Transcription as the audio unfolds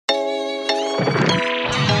Hello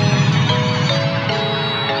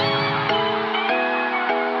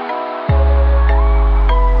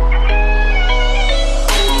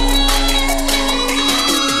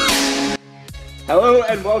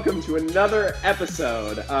and welcome to another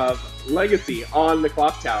episode of Legacy on the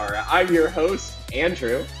Clock Tower. I'm your host,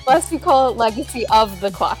 Andrew. Unless you call it Legacy of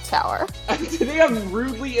the Clock Tower. Today I'm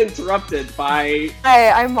rudely interrupted by...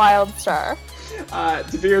 Hi, I'm Wildstar.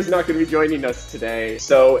 Tavir is not going to be joining us today,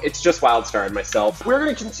 so it's just Wildstar and myself. We're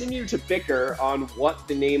going to continue to bicker on what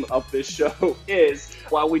the name of this show is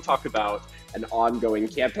while we talk about an ongoing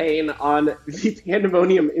campaign on the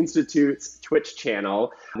Pandemonium Institute's Twitch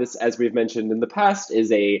channel. This, as we've mentioned in the past,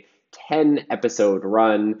 is a 10-episode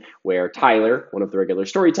run where Tyler, one of the regular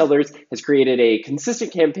storytellers, has created a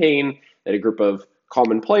consistent campaign that a group of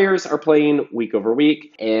common players are playing week over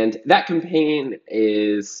week. And that campaign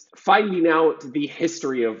is finding out the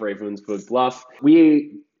history of Ravenswood Bluff.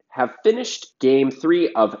 We have finished Game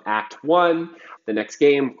 3 of Act 1. The next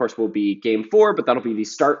game, of course, will be Game 4, but that'll be the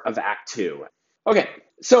start of Act 2. Okay,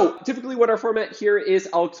 so typically what our format here is,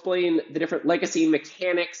 I'll explain the different legacy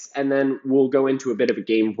mechanics, and then we'll go into a bit of a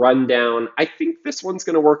game rundown. I think this one's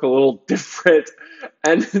going to work a little different,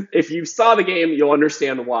 and if you saw the game, you'll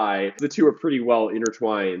understand why. The two are pretty well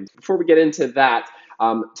intertwined. Before we get into that,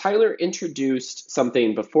 Tyler introduced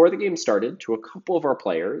something before the game started to a couple of our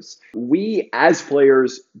players. We, as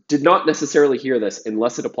players, did not necessarily hear this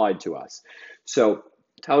unless it applied to us. So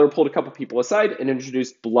Tyler pulled a couple people aside and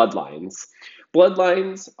introduced Bloodlines.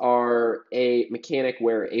 Bloodlines are a mechanic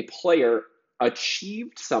where a player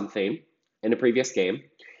achieved something in a previous game,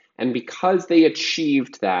 and because they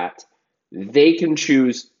achieved that, they can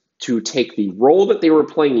choose to take the role that they were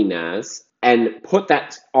playing as and put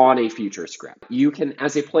that on a future script. You can,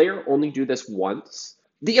 as a player, only do this once.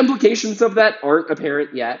 The implications of that aren't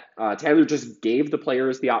apparent yet. Tyler just gave the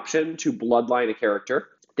players the option to bloodline a character.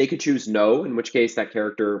 They could choose no, in which case that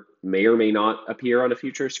character may or may not appear on a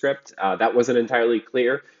future script. That wasn't entirely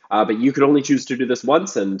clear, but you could only choose to do this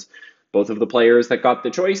once, and both of the players that got the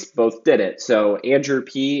choice both did it. So Andrew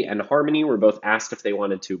P. and Harmony were both asked if they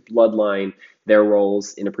wanted to bloodline their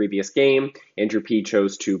roles in a previous game. Andrew P.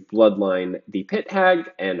 chose to bloodline the Pit Hag,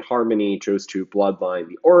 and Harmony chose to bloodline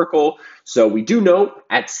the Oracle. So we do know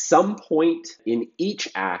at some point in each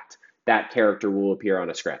act, that character will appear on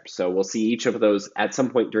a script. So we'll see each of those at some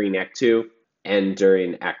point during Act 2 and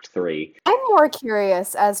during Act 3. I'm more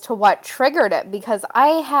curious as to what triggered it, because I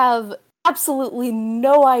have absolutely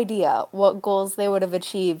no idea what goals they would have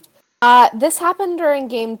achieved. This happened during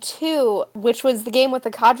Game 2, which was the game with the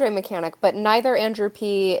cadre mechanic, but neither Andrew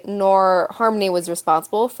P. nor Harmony was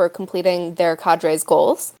responsible for completing their cadre's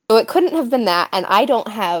goals. So it couldn't have been that, and I don't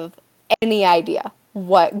have any idea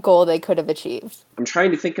what goal they could have achieved. I'm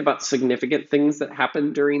trying to think about significant things that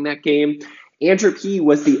happened during that game. Andrew P.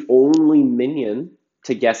 was the only minion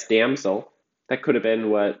to guess Damsel. That could have been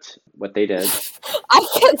what they did. I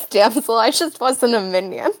guessed Damsel, I just wasn't a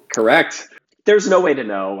minion. Correct. There's no way to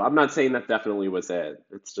know. I'm not saying that definitely was it.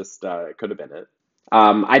 It's just, it could have been it.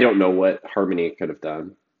 I don't know what Harmony could have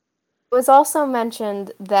done. It was also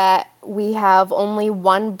mentioned that we have only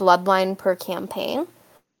one bloodline per campaign,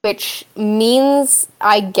 which means,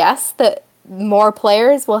 I guess, that more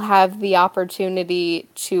players will have the opportunity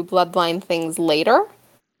to bloodline things later.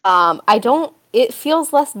 It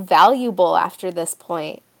feels less valuable after this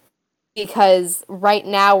point, because right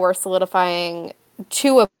now we're solidifying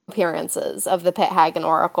 2 appearances of the Pit Hag and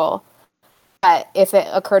Oracle. But if it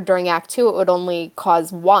occurred during Act 2, it would only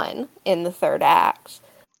cause 1 in the 3rd act.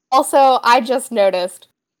 Also, I just noticed,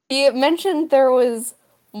 he mentioned there was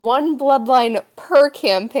 1 bloodline per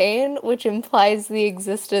campaign, which implies the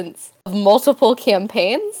existence of multiple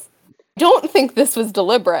campaigns. Don't think this was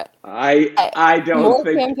deliberate. I don't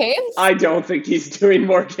think campaigns? I don't think he's doing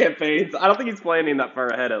more campaigns. I don't think he's planning that far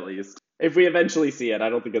ahead, at least. If we eventually see it, I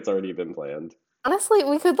don't think it's already been planned. Honestly,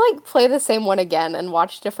 we could play the same one again and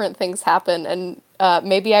watch different things happen, and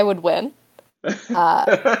maybe I would win.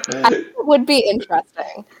 It would be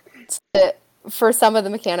interesting for some of the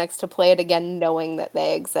mechanics to play it again knowing that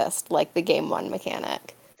they exist, like the Game 1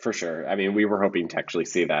 mechanic. For sure. I mean, we were hoping to actually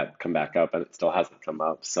see that come back up, and it still hasn't come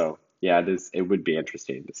up. So, yeah, it would be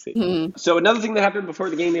interesting to see. Mm-hmm. So another thing that happened before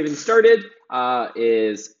the game even started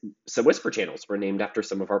is some Whisper channels were named after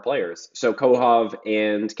some of our players. So Kohov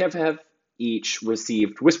and Kevhev each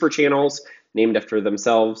received Whisper channels named after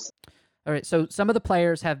themselves. All right, so some of the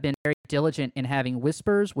players have been very diligent in having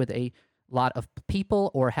whispers with a lot of people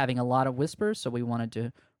or having a lot of whispers, so we wanted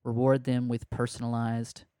to reward them with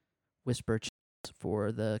personalized whisper channels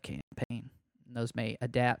for the campaign. And those may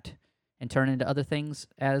adapt and turn into other things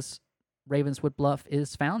as Ravenswood Bluff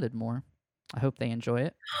is founded more. I hope they enjoy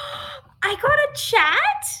it. I got a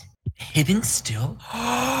chat. Hidden still?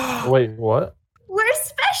 Wait, what? We're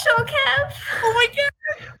special, Kev. Oh my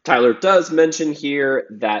god! Tyler does mention here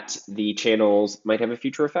that the channels might have a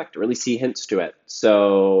future effect, or at least see hints to it.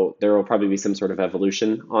 So there will probably be some sort of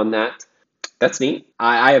evolution on that. That's neat.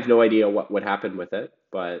 I have no idea what would happen with it,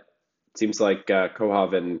 but it seems like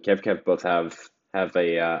Kohav and Kev both have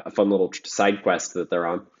a fun little side quest that they're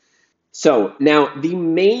on. So now the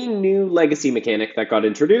main new legacy mechanic that got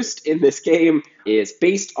introduced in this game is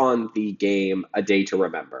based on the game A Day to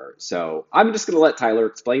Remember. So I'm just going to let Tyler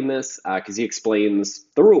explain this because he explains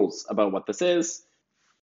the rules about what this is.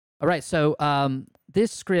 All right, so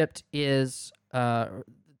this script is, the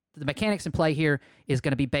mechanics in play here is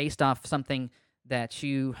going to be based off something that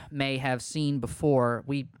you may have seen before.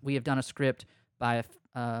 We have done a script by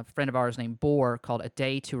a friend of ours named Boar called A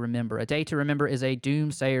Day to Remember. A Day to Remember is a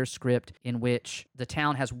Doomsayer script in which the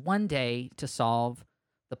town has one day to solve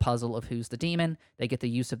the puzzle of who's the demon. They get the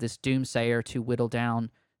use of this Doomsayer to whittle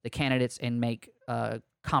down the candidates and make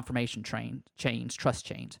confirmation chains, trust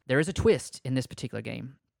chains. There is a twist in this particular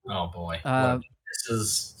game. Oh boy. This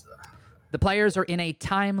is... The players are in a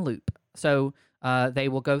time loop. So they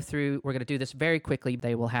will go through, we're going to do this very quickly.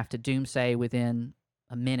 They will have to doomsay within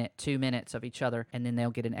a minute, 2 minutes of each other, and then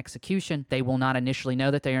they'll get an execution. They will not initially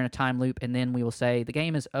know that they are in a time loop, and then we will say the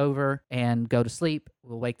game is over and go to sleep.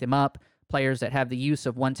 We'll wake them up. Players that have the use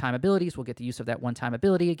of one-time abilities will get the use of that one-time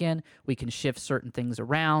ability again. We can shift certain things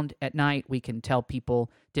around at night. We can tell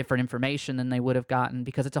people different information than they would have gotten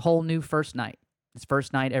because it's a whole new first night. It's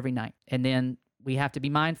first night every night. And then we have to be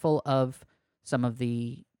mindful of some of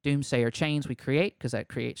the Doomsayer chains we create because that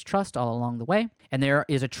creates trust all along the way. And there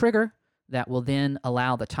is a trigger that will then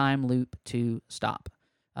allow the time loop to stop.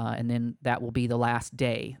 And then that will be the last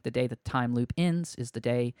day. The day the time loop ends is the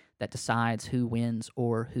day that decides who wins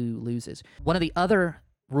or who loses. One of the other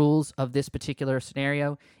rules of this particular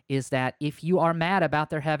scenario is that if you are mad about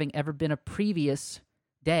there having ever been a previous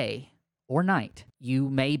day or night, you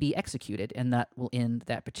may be executed, and that will end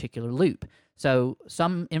that particular loop. So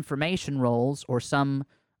some information rolls or some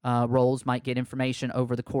roles might get information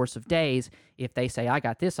over the course of days. If they say, I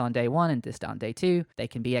got this on day 1 and this on day 2, they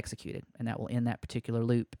can be executed, and that will end that particular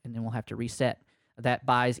loop, and then we'll have to reset. That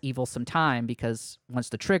buys evil some time because once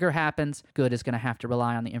the trigger happens, good is going to have to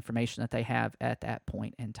rely on the information that they have at that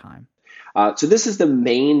point in time. So this is the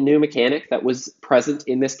main new mechanic that was present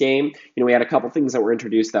in this game. We had a couple things that were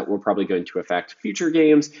introduced that were probably going to affect future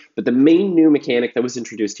games, but the main new mechanic that was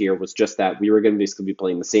introduced here was just that we were going to basically be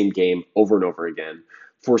playing the same game over and over again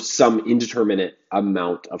for some indeterminate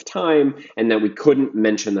amount of time, and that we couldn't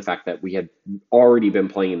mention the fact that we had already been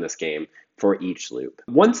playing this game for each loop.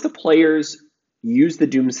 Once the players use the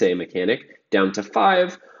Doomsay mechanic down to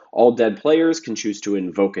 5, all dead players can choose to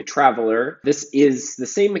invoke a traveler. This is the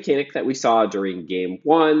same mechanic that we saw during game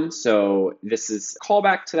 1, so this is a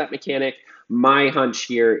callback to that mechanic. My hunch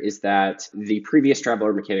here is that the previous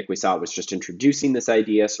traveler mechanic we saw was just introducing this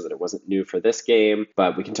idea so that it wasn't new for this game,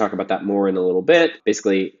 but we can talk about that more in a little bit.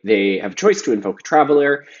 Basically, they have a choice to invoke a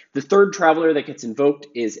traveler. The third traveler that gets invoked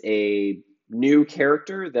is a new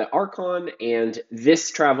character, the Archon, and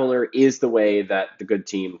this traveler is the way that the good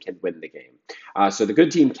team can win the game. So the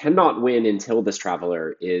good team cannot win until this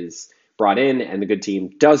traveler is brought in, and the good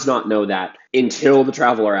team does not know that until the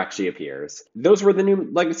traveler actually appears. Those were the new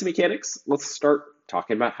legacy mechanics. Let's start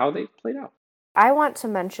talking about how they played out. I want to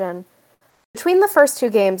mention, between the first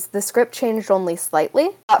 2 games, the script changed only slightly.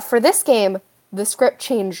 For this game, the script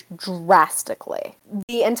changed drastically.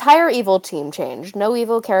 The entire evil team changed. No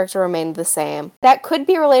evil character remained the same. That could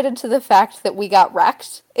be related to the fact that we got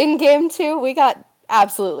wrecked in game 2. We got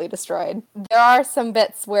absolutely destroyed. There are some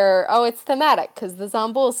bits where, it's thematic because the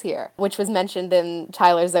Zombul's here, which was mentioned in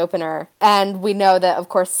Tyler's opener. And we know that, of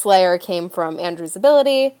course, Slayer came from Andrew's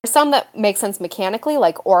ability. There's some that make sense mechanically,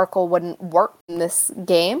 like Oracle wouldn't work in this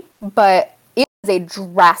game, but it is a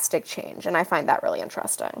drastic change, and I find that really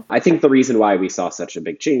interesting. I think the reason why we saw such a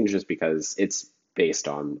big change is because it's based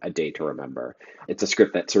on A Day to Remember. It's a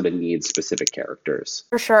script that sort of needs specific characters.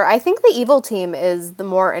 For sure. I think the evil team is the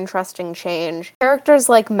more interesting change. Characters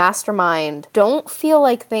like Mastermind don't feel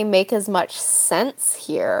like they make as much sense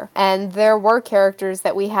here. And there were characters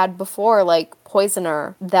that we had before, like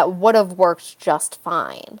Poisoner, that would have worked just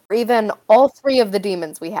fine. Or even all 3 of the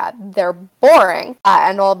demons we had. They're boring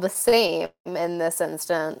and all the same in this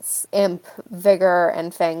instance. Imp, Vigor,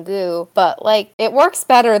 and Fangu. But, it works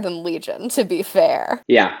better than Legion, to be fair.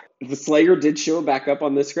 Yeah. The Slayer did show back up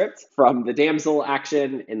on the script from the Damsel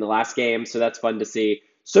action in the last game, so that's fun to see.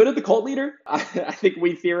 So did the cult leader. I think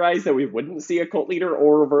we theorized that we wouldn't see a cult leader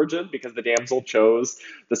or a virgin because the damsel chose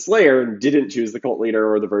the slayer and didn't choose the cult leader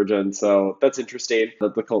or the virgin. So that's interesting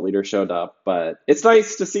that the cult leader showed up. But it's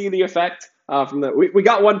nice to see the effect from the. We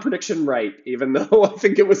got one prediction right, even though I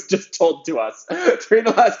think it was just told to us during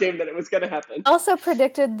the last game that it was going to happen. Also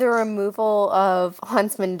predicted the removal of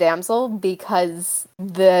Huntsman Damsel because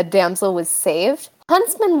the damsel was saved.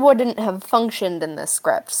 Huntsman wouldn't have functioned in this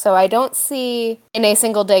script, so I don't see in a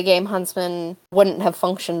single day game Huntsman wouldn't have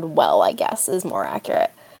functioned well, I guess, is more accurate.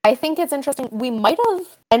 I think it's interesting. We might have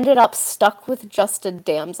ended up stuck with just a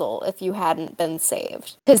damsel if you hadn't been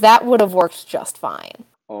saved, because that would have worked just fine.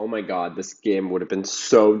 Oh my god, this game would have been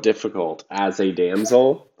so difficult as a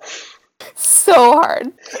damsel. So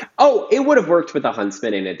hard. Oh, it would have worked with a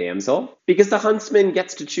huntsman and a damsel, because the huntsman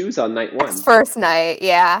gets to choose on night one. First night,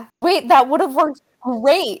 yeah. Wait, that would have worked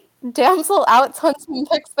great. Damsel outs Huntsman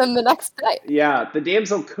picks them the next day. Yeah, the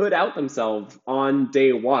damsel could out themselves on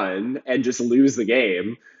day one and just lose the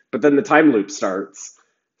game, but then the time loop starts.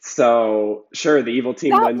 So, sure, the evil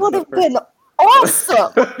team wins. That would have been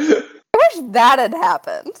awesome! I wish that had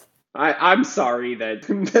happened. I'm sorry that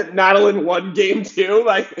Madeline won game 2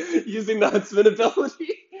 by using the huntsman ability.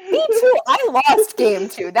 Me too. I lost game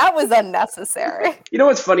 2. That was unnecessary. You know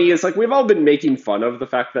what's funny is, like, we've all been making fun of the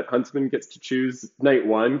fact that Huntsman gets to choose night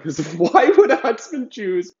 1, because why would a Huntsman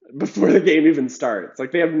choose before the game even starts?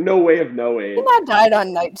 Like, they have no way of knowing. I died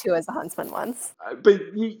on night 2 as a Huntsman once. But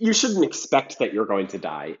you shouldn't expect that you're going to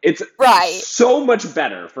die. It's right. So much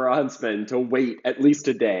better for a Huntsman to wait at least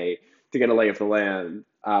a day to get a lay of the land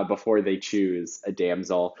before they choose a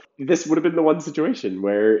damsel. This would have been the one situation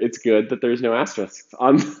where it's good that there's no asterisks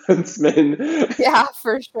on Huntsman. Yeah,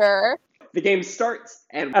 for sure. The game starts,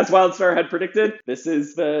 and as Wildstar had predicted, this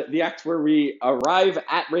is the act where we arrive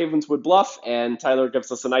at Ravenswood Bluff, and Tyler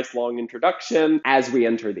gives us a nice long introduction as we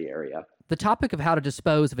enter the area. The topic of how to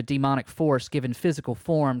dispose of a demonic force given physical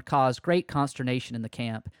form caused great consternation in the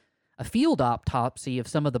camp. A field autopsy of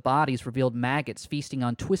some of the bodies revealed maggots feasting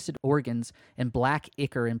on twisted organs and black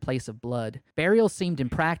ichor in place of blood. Burial seemed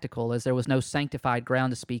impractical as there was no sanctified ground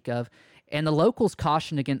to speak of, and the locals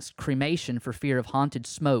cautioned against cremation for fear of haunted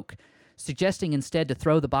smoke, suggesting instead to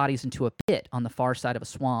throw the bodies into a pit on the far side of a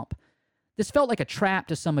swamp. This felt like a trap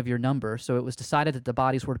to some of your number, so it was decided that the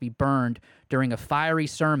bodies were to be burned during a fiery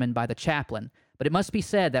sermon by the chaplain. But it must be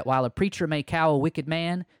said that while a preacher may cow a wicked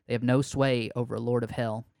man, they have no sway over a lord of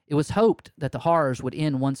hell. It was hoped that the horrors would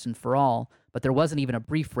end once and for all, but there wasn't even a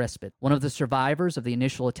brief respite. One of the survivors of the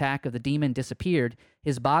initial attack of the demon disappeared,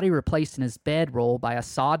 his body replaced in his bedroll by a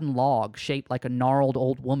sodden log shaped like a gnarled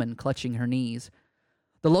old woman clutching her knees.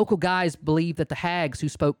 The local guys believed that the hags who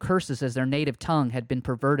spoke curses as their native tongue had been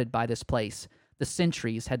perverted by this place. The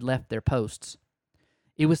sentries had left their posts.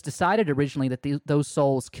 It was decided originally that those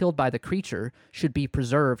souls killed by the creature should be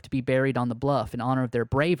preserved to be buried on the bluff in honor of their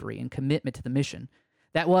bravery and commitment to the mission.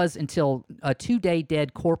 That was until a 2-day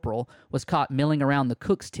dead corporal was caught milling around the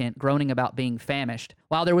cook's tent, groaning about being famished.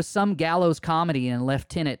 While there was some gallows comedy in a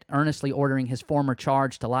lieutenant earnestly ordering his former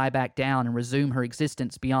charge to lie back down and resume her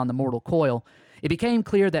existence beyond the mortal coil, it became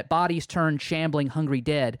clear that bodies turned shambling hungry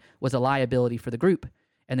dead was a liability for the group,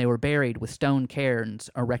 and they were buried with stone cairns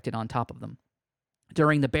erected on top of them.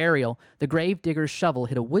 During the burial, the grave digger's shovel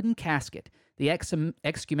hit a wooden casket, the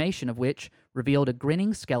exhumation of which revealed a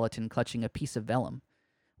grinning skeleton clutching a piece of vellum.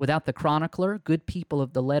 Without the chronicler, good people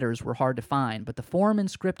of the letters were hard to find, but the form and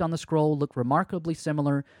script on the scroll looked remarkably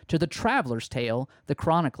similar to the traveler's tale the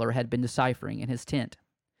chronicler had been deciphering in his tent.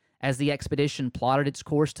 As the expedition plotted its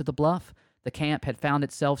course to the bluff, the camp had found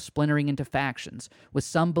itself splintering into factions, with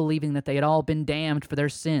some believing that they had all been damned for their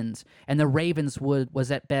sins, and the Ravenswood was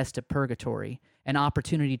at best a purgatory, an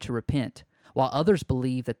opportunity to repent, while others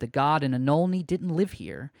believed that the god in Anolni didn't live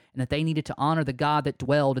here, and that they needed to honor the god that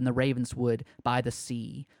dwelled in the Ravenswood by the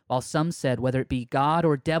sea, while some said whether it be god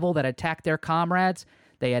or devil that attacked their comrades,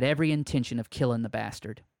 they had every intention of killing the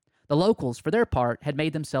bastard. The locals, for their part, had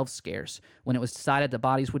made themselves scarce when it was decided the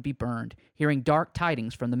bodies would be burned, hearing dark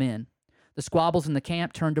tidings from the men. The squabbles in the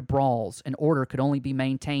camp turned to brawls, and order could only be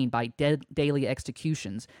maintained by daily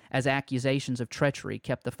executions, as accusations of treachery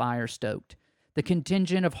kept the fire stoked. The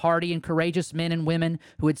contingent of hardy and courageous men and women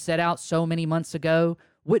who had set out so many months ago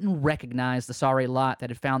wouldn't recognize the sorry lot that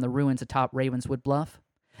had found the ruins atop Ravenswood Bluff.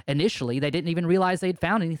 Initially, they didn't even realize they had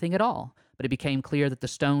found anything at all, but it became clear that the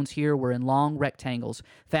stones here were in long rectangles,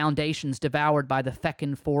 foundations devoured by the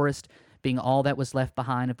fecund forest being all that was left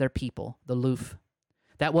behind of their people, the Loof.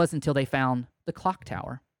 That was until they found the clock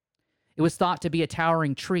tower. It was thought to be a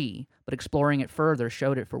towering tree, but exploring it further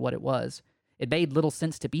showed it for what it was. It made little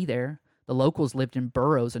sense to be there. The locals lived in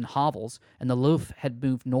burrows and hovels, and the loaf had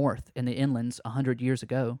moved north in the inlands 100 years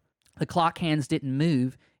ago. The clock hands didn't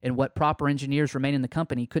move, and what proper engineers remaining in the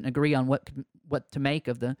company couldn't agree on what to make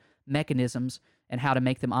of the mechanisms and how to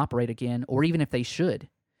make them operate again, or even if they should.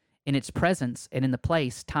 In its presence and in the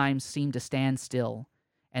place, time seemed to stand still,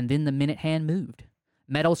 and then the minute hand moved.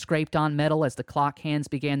 Metal scraped on metal as the clock hands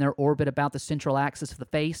began their orbit about the central axis of the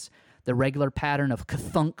face, the regular pattern of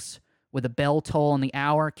kathunks, with a bell toll on the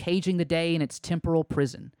hour, caging the day in its temporal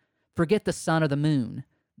prison. Forget the sun or the moon.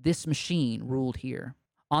 This machine ruled here.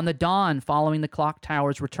 On the dawn following the clock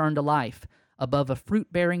tower's return to life, above a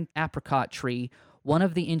fruit-bearing apricot tree, one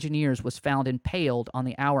of the engineers was found impaled on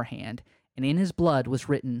the hour hand, and in his blood was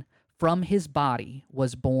written, "From his body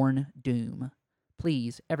was born doom."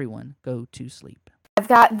 Please, everyone, go to sleep. I've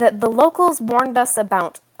got the locals warned us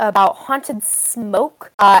about haunted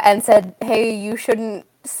smoke and said, hey, you shouldn't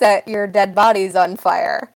set your dead bodies on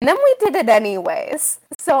fire. And then we did it anyways.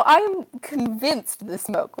 So I'm convinced the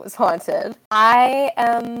smoke was haunted. I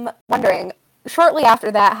am wondering, shortly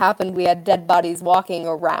after that happened, we had dead bodies walking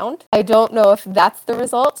around. I don't know if that's the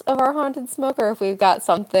result of our haunted smoke or if we've got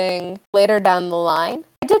something later down the line.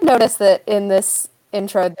 I did notice that in this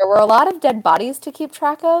intro, there were a lot of dead bodies to keep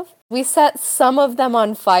track of. We set some of them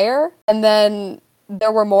on fire, and then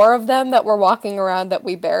there were more of them that were walking around that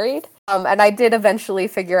we buried. And I did eventually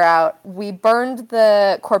figure out we burned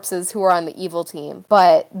the corpses who were on the evil team,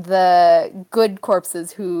 but the good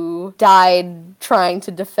corpses who died trying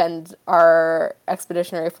to defend our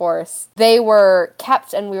expeditionary force, they were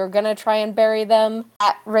kept, and we were going to try and bury them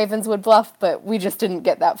at Ravenswood Bluff, but we just didn't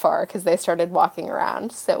get that far because they started walking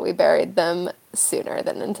around, so we buried them sooner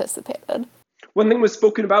than anticipated. One thing was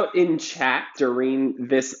spoken about in chat during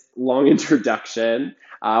this long introduction.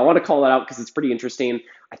 I want to call it out because it's pretty interesting.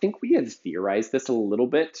 I think we had theorized this a little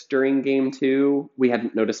bit during Game 2. We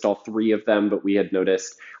hadn't noticed all three of them, but we had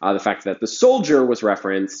noticed the fact that the soldier was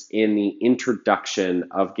referenced in the introduction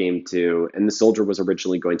of Game 2, and the soldier was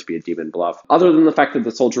originally going to be a demon bluff. Other than the fact that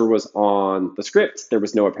the soldier was on the script, there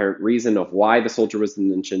was no apparent reason of why the soldier was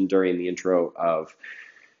mentioned during the intro of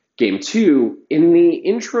Game 2. In the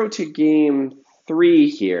intro to Game 3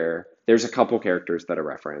 here, there's a couple characters that are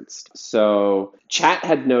referenced. So chat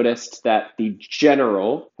had noticed that the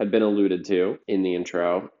general had been alluded to in the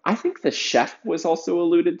intro. I think the chef was also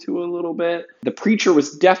alluded to a little bit. The preacher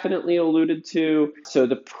was definitely alluded to. So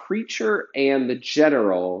the preacher and the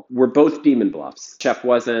general were both demon bluffs. Chef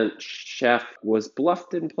wasn't. Chef was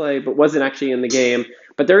bluffed in play, but wasn't actually in the game.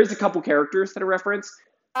 But there is a couple characters that are referenced.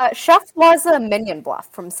 Chef was a minion bluff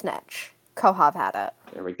from Snitch. Kohav had it.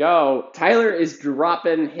 There we go. Tyler is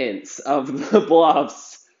dropping hints of the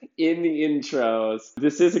bluffs in the intros.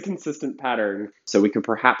 This is a consistent pattern, so we could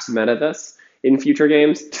perhaps meta this in future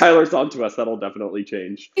games. Tyler's on to us. That'll definitely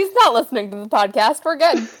change. He's not listening to the podcast. We're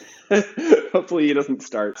good. Hopefully he doesn't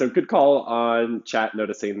start. So good call on chat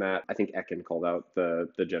noticing that. I think Ekin called out the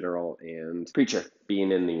general and preacher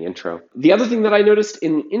being in the intro. The other thing that I noticed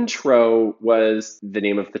in the intro was the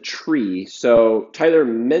name of the tree. So Tyler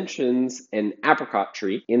mentions an apricot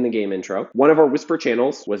tree in the game intro. One of our Whisper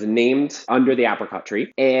channels was named under the apricot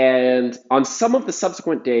tree. And on some of the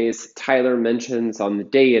subsequent days, Tyler mentions on the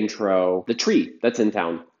day intro the tree that's in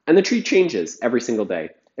town. And the tree changes every single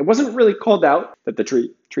day. It wasn't really called out that the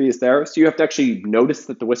tree is there, so you have to actually notice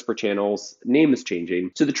that the Whisper channel's name is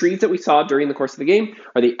changing. So the trees that we saw during the course of the game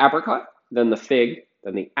are the apricot, then the fig,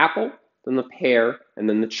 then the apple, then the pear, and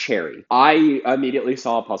then the cherry. I immediately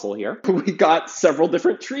saw a puzzle here. We got several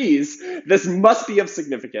different trees. This must be of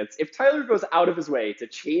significance. If Tyler goes out of his way to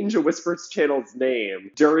change a Whispers channel's name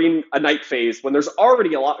during a night phase when there's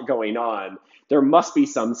already a lot going on, there must be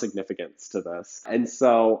some significance to this. And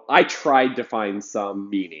so I tried to find some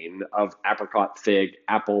meaning of apricot, fig,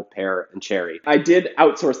 apple, pear, and cherry. I did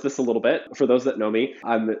outsource this a little bit. For those that know me,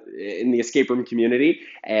 I'm in the escape room community,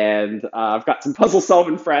 and I've got some puzzle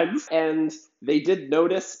solving friends, and they did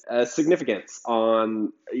notice significance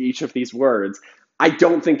on each of these words. I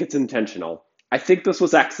don't think it's intentional. I think this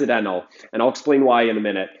was accidental, and I'll explain why in a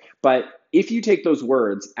minute. But if you take those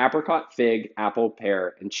words, apricot, fig, apple,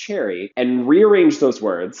 pear, and cherry, and rearrange those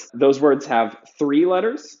words have 3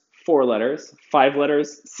 letters, 4 letters, 5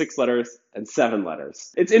 letters, 6 letters, and 7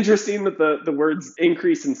 letters. It's interesting that the words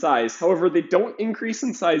increase in size. However, they don't increase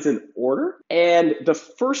in size in order. And the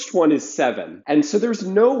first one is 7. And so there's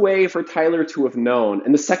no way for Tyler to have known.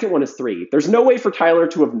 And the second one is 3. There's no way for Tyler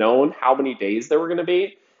to have known how many days there were going to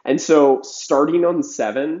be. And so starting on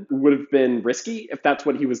 7 would have been risky if that's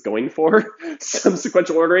what he was going for, some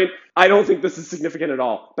sequential ordering. I don't think this is significant at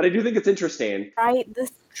all, but I do think it's interesting. Right,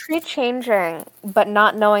 this tree changing, but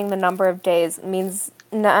not knowing the number of days means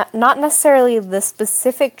not necessarily the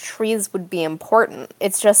specific trees would be important.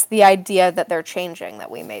 It's just the idea that they're changing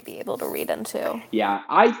that we may be able to read into. Yeah,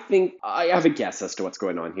 I think I have a guess as to what's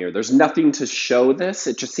going on here. There's nothing to show this.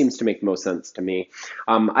 It just seems to make most sense to me.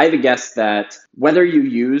 I have a guess that whether you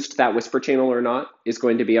used that whisper channel or not is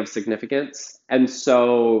going to be of significance. And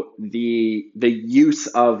so the use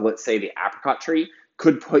of, let's say, the apricot tree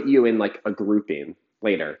could put you in like a grouping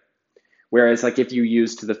later. Whereas like if you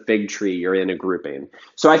used the fig tree, you're in a grouping.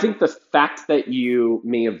 So I think the fact that you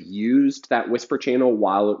may have used that whisper channel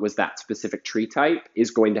while it was that specific tree type is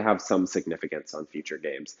going to have some significance on future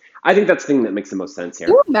games. I think that's the thing that makes the most sense here.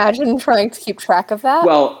 Can you imagine trying to keep track of that?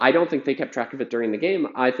 Well, I don't think they kept track of it during the game.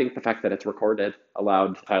 I think the fact that it's recorded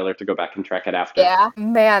allowed Tyler to go back and track it after. Yeah,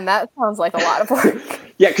 man, that sounds like a lot of work.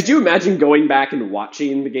 Yeah, could you imagine going back and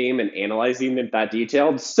watching the game and analyzing it that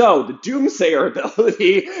detailed? So, the Doomsayer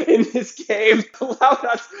ability in this game allowed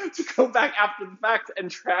us to go back after the fact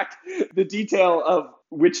and track the detail of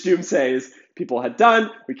which Doomsays people had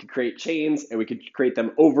done. We could create chains, and we could create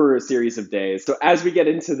them over a series of days. So as we get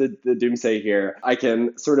into the Doomsay here, I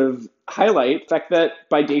can sort of highlight the fact that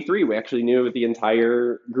by day 3, we actually knew the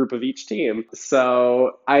entire group of each team.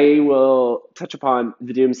 So I will touch upon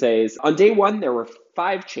the Doomsays. On day 1, there were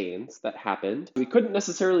 5 chains that happened. We couldn't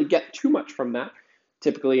necessarily get too much from that.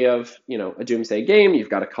 Typically of, a Doomsday game, you've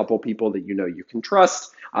got a couple people that you can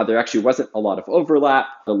trust. There actually wasn't a lot of overlap.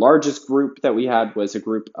 The largest group that we had was a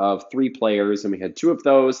group of 3 players, and we had 2 of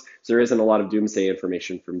those. So there isn't a lot of Doomsday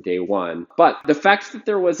information from day 1. But the fact that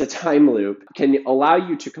there was a time loop can allow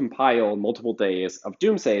you to compile multiple days of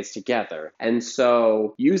Doomsays together. And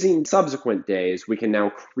so using subsequent days, we can now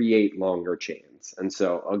create longer chains. And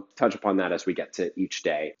so I'll touch upon that as we get to each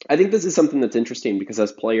day. I think this is something that's interesting because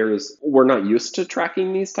as players, we're not used to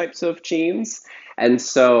tracking these types of chains. And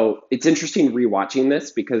so it's interesting rewatching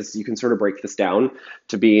this because you can sort of break this down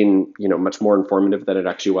to being, much more informative than it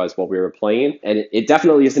actually was while we were playing. And it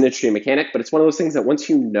definitely is an interesting mechanic, but it's one of those things that once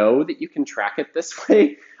you know that you can track it this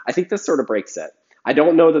way, I think this sort of breaks it. I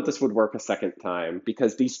don't know that this would work a second time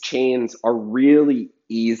because these chains are really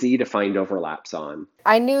easy to find overlaps on.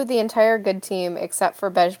 I knew the entire good team except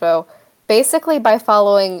for Bejbo basically by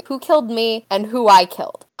following who killed me and who I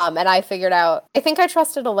killed. And I figured out, I think I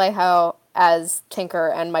trusted Alejo as Tinker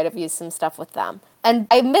and might have used some stuff with them. And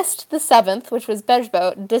I missed the 7th, which was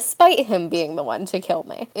Bejbo, despite him being the one to kill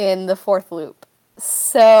me in the 4th loop.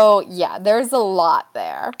 So yeah, there's a lot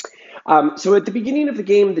there. So at the beginning of the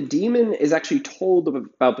game, the demon is actually told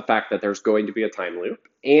about the fact that there's going to be a time loop,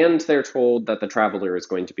 and they're told that the traveler is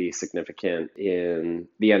going to be significant in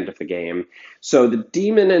the end of the game. So the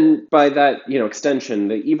demon, and by that extension,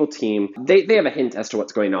 the evil team, they have a hint as to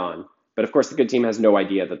what's going on. But of course, the good team has no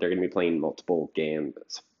idea that they're going to be playing multiple games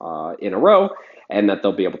in a row, and that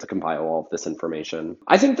they'll be able to compile all of this information.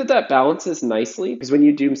 I think that balances nicely, because when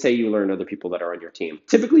you Doomsay, you learn other people that are on your team.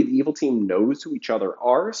 Typically, the evil team knows who each other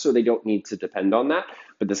are, so they don't need to depend on that,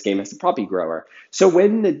 but this game has a poppy grower. So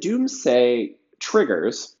when the Doomsay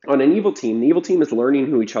triggers on an evil team, the evil team is learning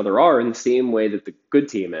who each other are in the same way that the good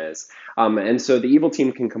team is. And so the evil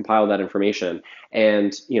team can compile that information.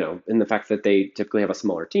 And, in the fact that they typically have a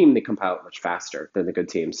smaller team, they compile it much faster than the good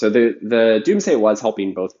team. So the Doomsay was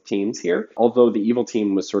helping both teams here, although the evil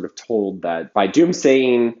team was sort of told that by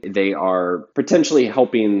Doomsaying, they are potentially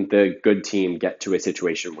helping the good team get to a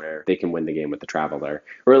situation where they can win the game with the Traveler,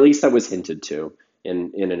 or at least that was hinted to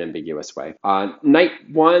in an ambiguous way. Night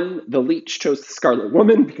 1, the Leech chose the Scarlet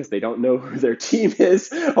Woman because they don't know who their team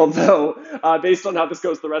is, although based on how this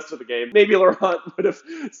goes the rest of the game, maybe Laurent would have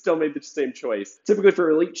still made the same choice. Typically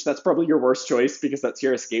for a Leech, that's probably your worst choice because that's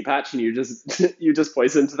your escape hatch and you just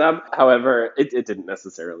poisoned them. However, it didn't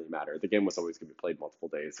necessarily matter. The game was always going to be played multiple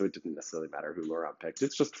days, so it didn't necessarily matter who Laurent picked.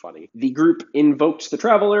 It's just funny. The group invoked the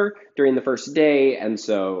Traveler during the first day, and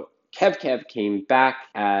so Kev came back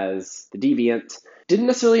as the Deviant. Didn't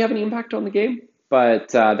necessarily have any impact on the game,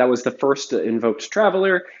 but that was the first invoked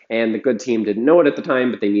Traveler, and the good team didn't know it at the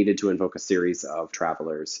time, but they needed to invoke a series of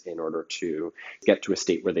Travelers in order to get to a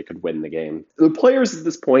state where they could win the game. The players at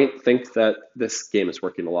this point think that this game is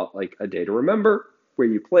working a lot like A Day to Remember, where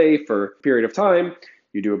you play for a period of time,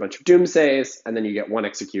 you do a bunch of Doomsays, and then you get one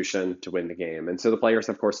execution to win the game. And so the players,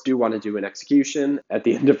 of course, do want to do an execution at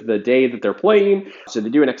the end of the day that they're playing. So they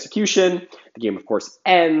do an execution, the game, of course,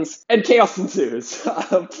 ends, and chaos ensues.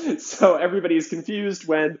 So everybody is confused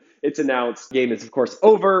when it's announced, the game is, of course,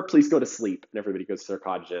 over, please go to sleep, and everybody goes to their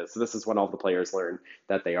cottages. So this is when all the players learn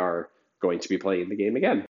that they are going to be playing the game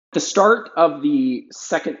again. At the start of the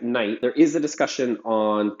second night, there is a discussion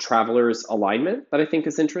on Traveler's alignment that I think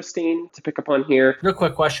is interesting to pick up on here. Real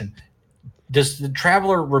quick question. Does the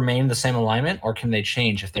Traveler remain the same alignment, or can they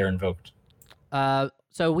change if they're invoked?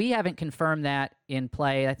 So we haven't confirmed that in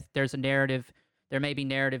play. There's a narrative. There may be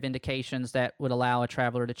narrative indications that would allow a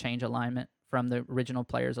Traveler to change alignment from the original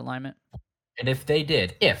player's alignment. And if they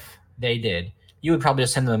did, you would probably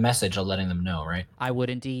just send them a message letting them know, right? I would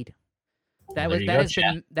indeed. That Well,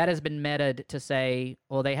 has been metaed to say,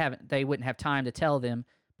 well, they wouldn't have time to tell them,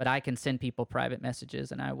 but I can send people private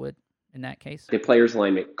messages, and I would in that case. The player's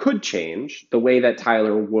alignment could change. The way that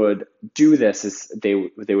Tyler would do this is they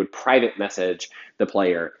would private message the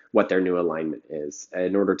player what their new alignment is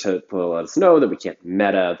in order to let us know that we can't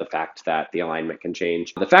meta the fact that the alignment can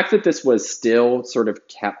change. The fact that this was still sort of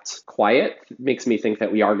kept quiet makes me think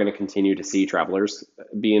that we are going to continue to see Travelers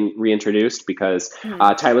being reintroduced because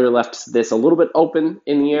Tyler left this a little bit open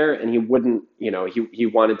in the air, and he wouldn't, he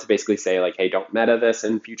wanted to basically say like, hey, don't meta this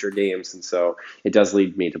in future games. And so it does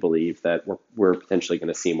lead me to believe that we're potentially going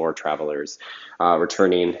to see more Travelers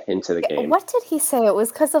returning into the game. What did he say? It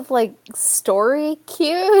was because of like story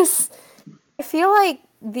cues? I feel like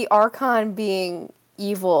the Archon being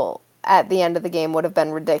evil at the end of the game would have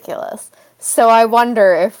been ridiculous. So I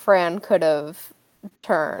wonder if Fran could have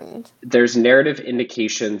turned. There's narrative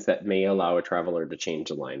indications that may allow a Traveler to change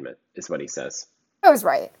alignment, is what he says. I was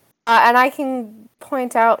right. And I can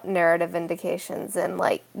point out narrative indications in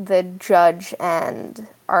like the Judge and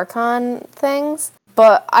Archon things.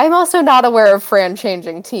 But I'm also not aware of Fran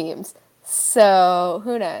changing teams. So,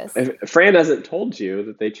 who knows? Fran hasn't told you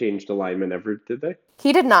that they changed alignment ever, did they?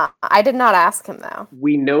 He did not. I did not ask him, though.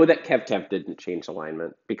 We know that Kev didn't change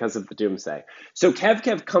alignment because of the Doomsday. So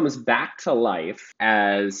Kev comes back to life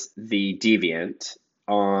as the Deviant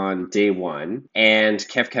on day one, and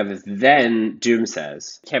Kev is then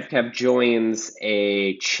Doomsays. Kev joins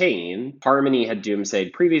a chain. Harmony had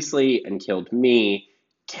Doomsayed previously and killed me.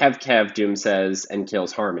 Kev Doomsays and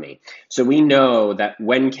kills Harmony. So we know that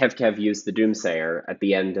when Kev used the Doomsayer at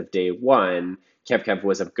the end of day one, Kev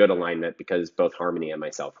was of good alignment because both Harmony and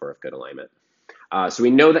myself were of good alignment. So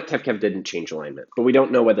we know that Kev didn't change alignment, but we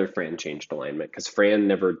don't know whether Fran changed alignment because Fran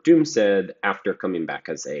never Doomsayed after coming back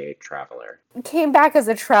as a Traveler. Came back as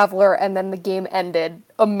a Traveler, and then the game ended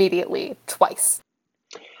immediately, twice.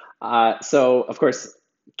 So, of course,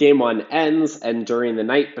 Game 1 ends, and during the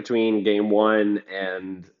night between Game 1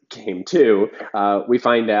 and Game 2, we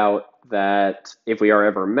find out that if we are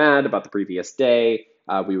ever mad about the previous day,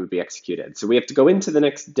 we would be executed. So we have to go into the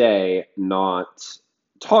next day not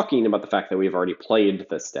talking about the fact that we've already played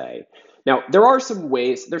this day. Now, there's some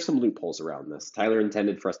loopholes around this. Tyler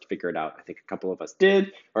intended for us to figure it out. I think a couple of us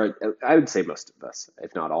did, or I would say most of us,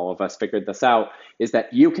 if not all of us, figured this out, is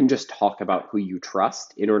that you can just talk about who you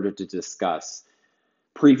trust in order to discuss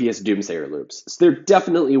previous Doomsayer loops. So there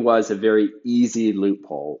definitely was a very easy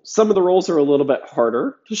loophole. Some of the roles are a little bit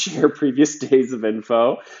harder to share previous days of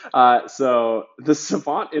info. So the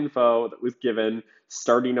Savant info that was given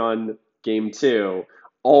starting on Game 2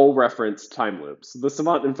 all referenced time loops. The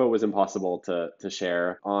Savant info was impossible to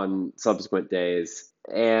share on subsequent days.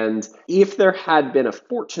 And if there had been a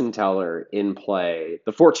fortune teller in play,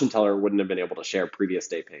 the fortune teller wouldn't have been able to share previous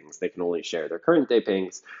day pings. They can only share their current day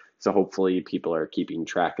pings. So hopefully people are keeping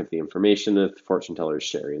track of the information if the fortune teller is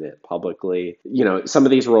sharing it publicly. Some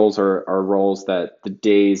of these roles are roles that the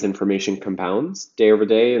day's information compounds day over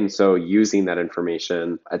day. And so using that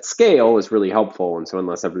information at scale is really helpful. And so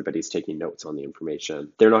unless everybody's taking notes on the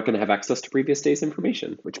information, they're not going to have access to previous day's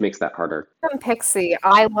information, which makes that harder. From Pixie,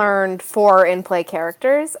 I learned 4 in-play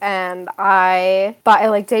characters, and I, by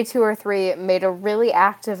like day 2 or 3, made a really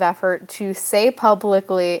active effort to say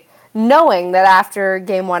publicly, knowing that after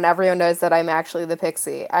Game 1, everyone knows that I'm actually the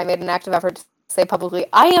Pixie. I made an active effort to say publicly,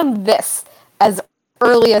 I am this, as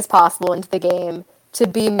early as possible into the game, to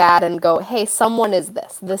be mad and go, hey, someone is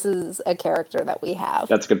this. This is a character that we have.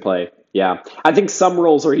 That's a good play. Yeah. I think some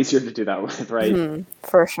roles are easier to do that with, right?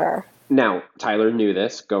 For sure. Now, Tyler knew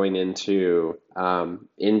this going into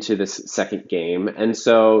this second game. And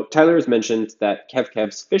so Tyler has mentioned that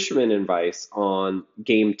Kev's Fisherman advice on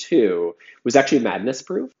Game 2 was actually madness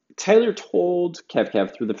proof. Tyler told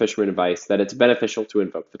Kev through the Fisherman advice that it's beneficial to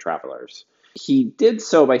invoke the Travelers. He did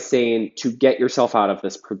so by saying to get yourself out of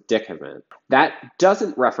this predicament. That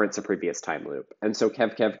doesn't reference a previous time loop. And so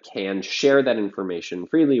Kev can share that information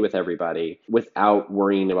freely with everybody without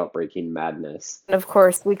worrying about breaking madness. And of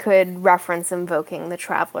course, we could reference invoking the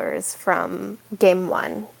Travelers from Game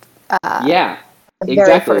 1. Yeah, the exactly.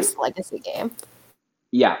 very first Legacy game.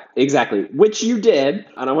 Yeah, exactly. Which you did,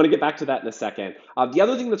 and I want to get back to that in a second. The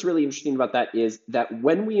other thing that's really interesting about that is that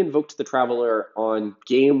when we invoked the Traveler on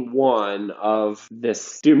Game 1 of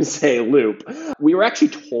this Doomsday loop, we were actually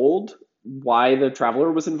told why the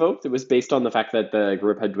Traveler was invoked. It was based on the fact that the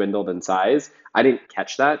group had dwindled in size. I didn't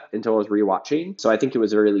catch that until I was rewatching, so I think it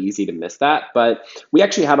was really easy to miss that. But we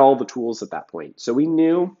actually had all the tools at that point. So we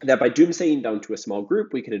knew that by doomsaying down to a small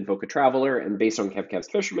group, we could invoke a Traveler, and based on Kevkev's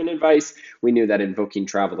fisherman advice, we knew that invoking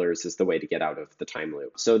Travelers is the way to get out of the time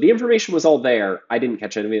loop. So the information was all there. I didn't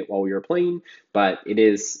catch any of it while we were playing, but it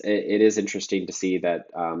is interesting to see that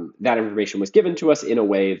that information was given to us in a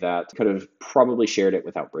way that could have probably shared it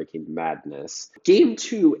without breaking madness. Game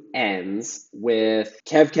 2 ends with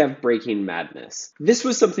Kevkev breaking madness. This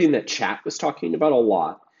was something that chat was talking about a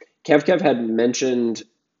lot. Kevkev had mentioned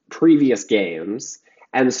previous games,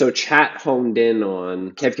 and so chat honed in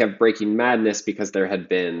on Kevkev breaking madness because there had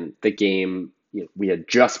been the game we had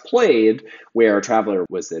just played where a Traveler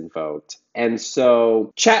was invoked. And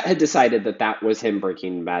so chat had decided that that was him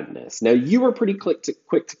breaking madness. Now, you were pretty quick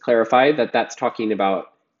to clarify that that's talking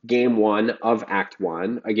about Game 1 of Act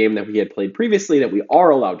 1, a game that we had played previously that we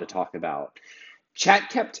are allowed to talk about. Chat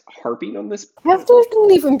kept harping on this. Kev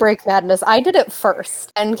didn't even break madness. I did it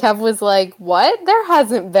first. And Kev was like, what? There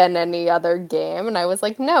hasn't been any other game. And I was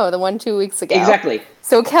like, no, the one 2 weeks ago. Exactly.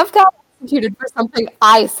 So Kev got executed for something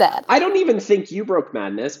I said. I don't even think you broke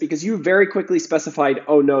madness because you very quickly specified,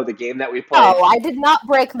 oh no, the game that we played. No, I did not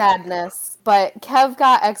break madness. But Kev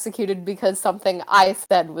got executed because something I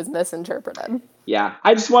said was misinterpreted. Yeah,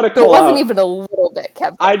 I just want to So call it out. wasn't even a little bit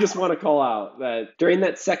Kev. I just want to call out that during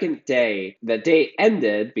that second day, that day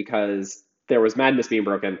ended because there was madness being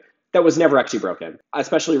broken. That was never actually broken.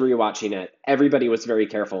 Especially rewatching it, everybody was very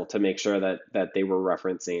careful to make sure that they were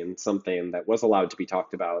referencing something that was allowed to be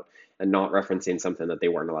talked about and not referencing something that they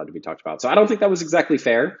weren't allowed to be talked about. So I don't think that was exactly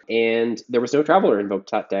fair. And there was no Traveler invoked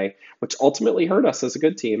that day, which ultimately hurt us as a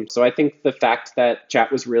good team. So I think the fact that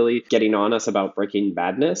chat was really getting on us about breaking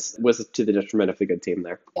madness was to the detriment of the good team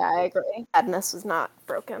there. Yeah, I agree. Madness was not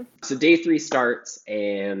broken. So day 3 starts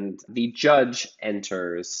and the judge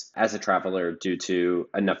enters as a Traveler due to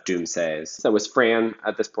enough doomsays. That was Fran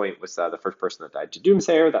at this point was the first person that died to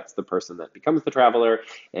doomsayer. That's the person that becomes the Traveler,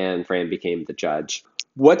 and Fran became the judge.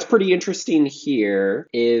 What's pretty interesting here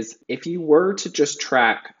is if you were to just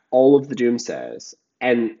track all of the doomsays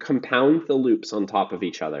and compound the loops on top of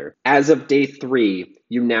each other, as of day 3,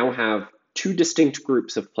 you now have 2 distinct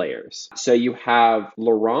groups of players. So you have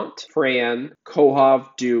Laurent, Fran, Kohov,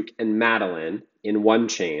 Duke, and Madeline in one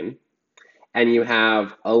chain. And you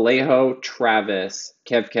have Alejo, Travis,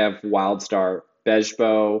 Kevkev, Wildstar,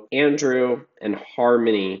 Bejbo, Andrew, and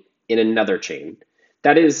Harmony in another chain.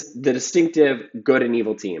 That is the distinctive good and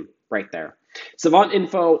evil team right there. Savant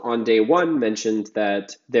Info on day 1 mentioned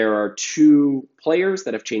that there are 2 players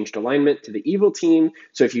that have changed alignment to the evil team.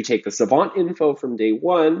 So if you take the Savant Info from day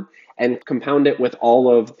 1 and compound it with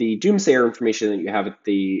all of the Doomsayer information that you have at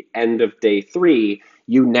the end of day 3,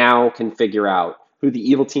 you now can figure out who the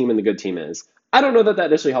evil team and the good team is. I don't know that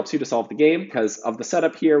initially helps you to solve the game because of the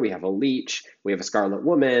setup here. We have a Leech, we have a Scarlet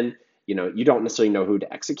Woman. You don't necessarily know who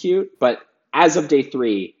to execute, but as of day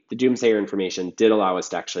 3, the Doomsayer information did allow us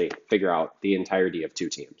to actually figure out the entirety of 2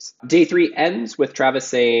 teams. Day 3 ends with Travis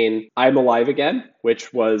saying, I'm alive again,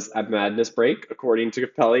 which was a madness break, according to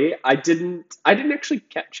Capelli. I didn't actually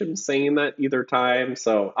catch him saying that either time,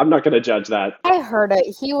 so I'm not going to judge that. I heard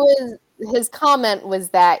it. His comment was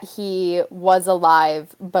that he was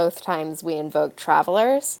alive both times we invoked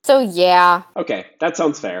Travelers. So yeah. Okay, that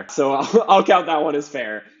sounds fair. So I'll count that one as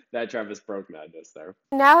fair. That Travis broke madness there.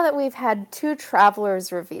 Now that we've had 2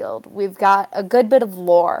 Travelers revealed, we've got a good bit of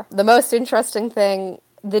lore. The most interesting thing,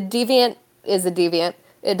 the Deviant is a Deviant.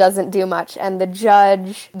 It doesn't do much. And the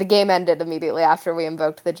Judge, the game ended immediately after we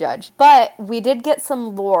invoked the Judge. But we did get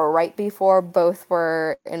some lore right before both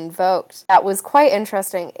were invoked. That was quite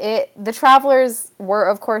interesting. The Travelers were,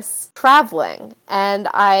 of course, traveling. And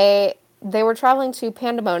they were traveling to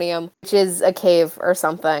Pandemonium, which is a cave or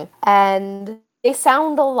something. And they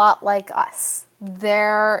sound a lot like us.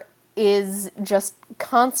 There is just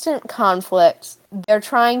constant conflict. They're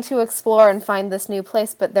trying to explore and find this new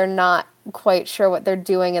place, but they're not quite sure what they're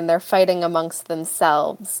doing, and they're fighting amongst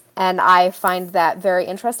themselves. And I find that very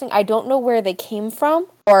interesting. I don't know where they came from,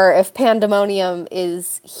 or if Pandemonium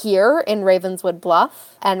is here in Ravenswood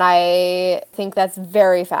Bluff, and I think that's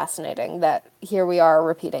very fascinating that here we are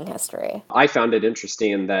repeating history. I found it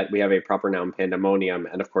interesting that we have a proper noun, Pandemonium,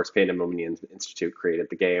 and of course Pandemonium Institute created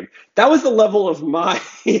the game. That was the level of my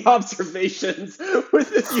observations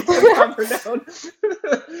with this use of proper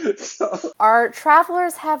noun. So. Our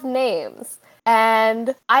Travelers have names,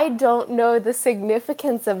 and I don't know the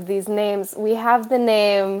significance of these names. We have the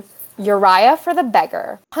name Uriah for the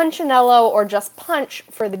beggar, Punchinello or just Punch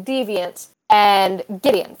for the deviant, and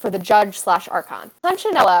Gideon for the judge/archon.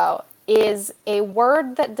 Punchinello is a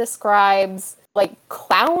word that describes like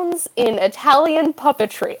clowns in Italian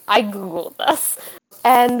puppetry. I googled this.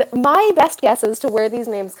 And my best guess as to where these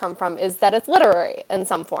names come from is that it's literary in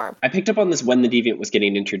some form. I picked up on this when the Deviant was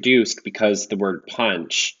getting introduced because the word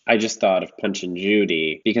punch, I just thought of Punch and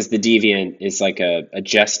Judy, because the Deviant is like a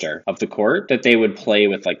jester of the court that they would play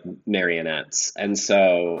with like marionettes. And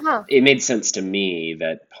so it made sense to me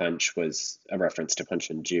that punch was a reference to Punch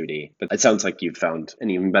and Judy. But it sounds like you found an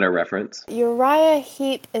even better reference. Uriah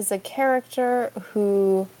Heep is a character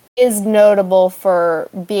who is notable for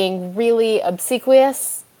being really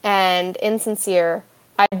obsequious and insincere.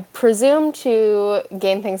 I presume to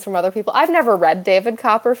gain things from other people. I've never read David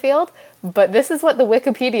Copperfield, but this is what the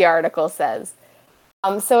Wikipedia article says.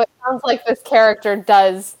 So it sounds like this character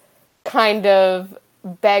does kind of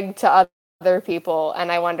beg to other people,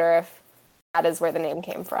 and I wonder if that is where the name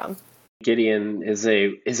came from. Gideon is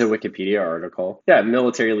a Wikipedia article. Yeah,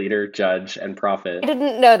 military leader, judge, and prophet. I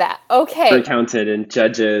didn't know that. Okay. Recounted in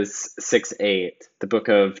Judges 6:8, the book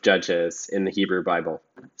of Judges in the Hebrew Bible.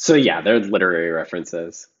 So yeah, they're literary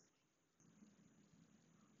references.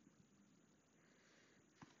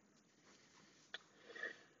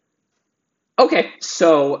 Okay,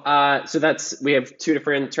 so we have two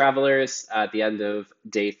different travelers at the end of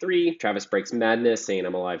day 3. Travis breaks madness, saying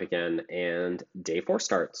I'm alive again, and day 4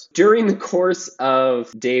 starts. During the course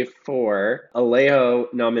of day 4,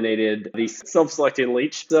 Alejo nominated the self-selecting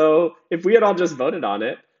leech. So if we had all just voted on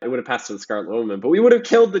it, it would have passed to the Scarlet Woman, but we would have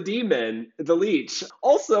killed the demon, the leech.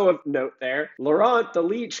 Also of note there, Laurent, the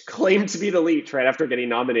leech, claimed to be the leech right after getting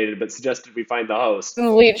nominated, but suggested we find the host. The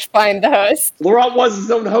leech find the host. Laurent was his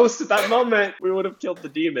own host at that moment. We would have killed the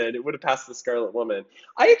demon. It would have passed the Scarlet Woman.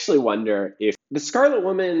 I actually wonder if the Scarlet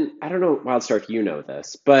Woman, I don't know, Wildstar, if you know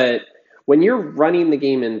this, but when you're running the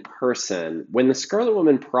game in person, when the Scarlet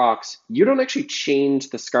Woman procs, you don't actually change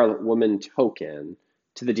the Scarlet Woman token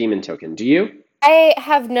to the demon token, do you? I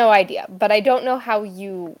have no idea, but I don't know how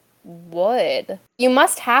you would. You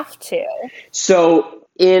must have to. So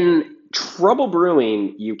in Trouble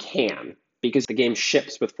Brewing, you can, because the game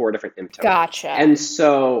ships with 4 different imp tokens. Gotcha. And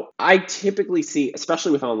so I typically see,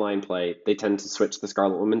 especially with online play, they tend to switch the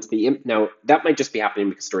Scarlet Woman to the imp. Now, that might just be happening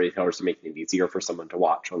because storytellers are making it easier for someone to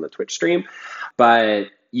watch on the Twitch stream, but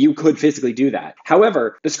you could physically do that.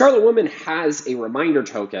 However, the Scarlet Woman has a reminder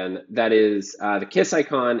token that is the kiss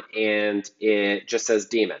icon, and it just says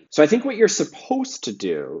demon. So I think what you're supposed to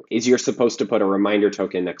do is you're supposed to put a reminder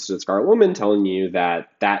token next to the Scarlet Woman telling you that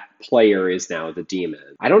that player is now the demon.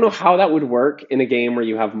 I don't know how that would work in a game where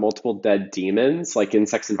you have multiple dead demons. Like in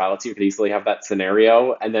Sex and Violence, you could easily have that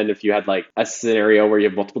scenario. And then if you had like a scenario where you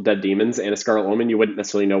have multiple dead demons and a Scarlet Woman, you wouldn't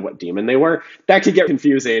necessarily know what demon they were. That could get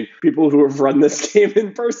confusing. People who have run this game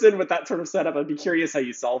in person with that sort of setup, I'd be curious how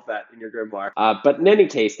you solve that in your Grimoire. But in any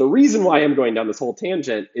case, the reason why I'm going down this whole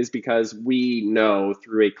tangent is because we know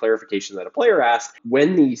through a clarification that a player asked,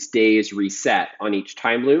 when these days reset on each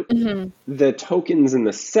time loop, the tokens in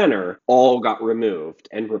the center all got removed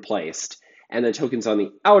and replaced, and the tokens on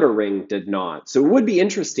the outer ring did not. So it would be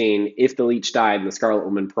interesting if the leech died and the Scarlet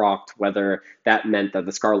Woman procced, whether that meant that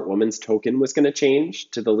the Scarlet Woman's token was going to change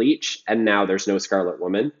to the leech, and now there's no Scarlet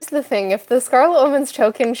Woman. That's the thing. If the Scarlet Woman's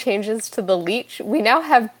token changes to the leech, we now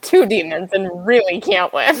have 2 demons and really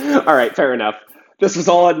can't win. All right, fair enough. This was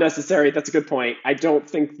all unnecessary. That's a good point. I don't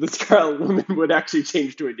think the Scarlet Woman would actually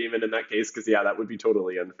change to a demon in that case, because, yeah, that would be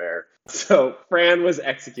totally unfair. So Fran was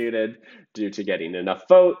executed due to getting enough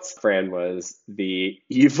votes. Fran was the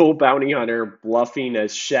evil bounty hunter bluffing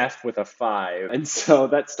as chef with a 5. And so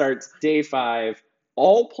that starts day 5.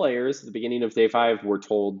 All players at the beginning of day 5 were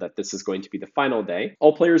told that this is going to be the final day.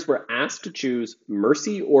 All players were asked to choose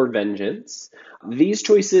mercy or vengeance. These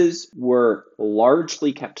choices were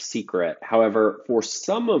largely kept secret. However, for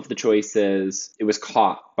some of the choices, it was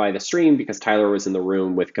caught by the stream because Tyler was in the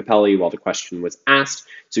room with Capelli while the question was asked.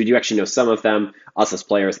 So we do actually know some of them. Us as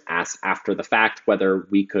players asked after the fact whether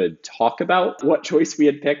we could talk about what choice we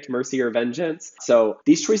had picked, mercy or vengeance. So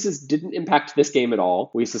these choices didn't impact this game at all.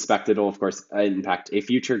 We suspect it'll, of course, impact a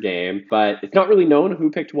future game, but it's not really known who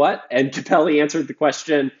picked what. And Capelli answered the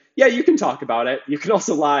question, yeah, you can talk about it. You can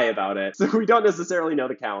also lie about it. So we don't necessarily know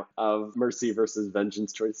the count of mercy versus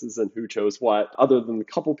vengeance choices and who chose what, other than the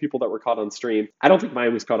couple people that were caught on stream. I don't think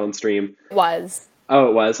mine was caught on stream. It was. Oh,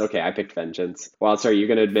 it was? Okay, I picked vengeance. Wildstar, are you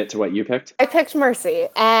going to admit to what you picked? I picked mercy,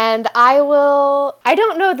 and I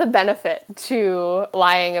don't know the benefit to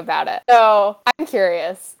lying about it. So I'm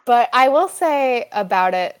curious, but I will say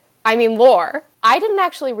about it, lore. I didn't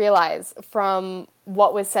actually realize from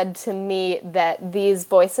what was said to me that these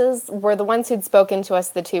voices were the ones who'd spoken to us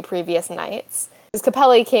the 2 previous nights. Because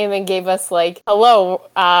Capelli came and gave us like, hello,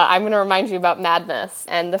 I'm going to remind you about madness.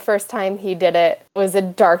 And the first time he did it was a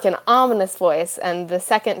dark and ominous voice. And the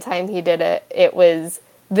second time he did it, it was,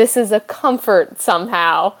 this is a comfort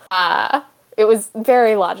somehow. It was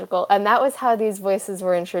very logical. And that was how these voices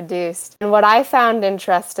were introduced. And what I found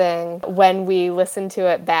interesting when we listened to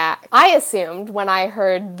it back, I assumed when I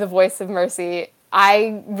heard the voice of Mercy,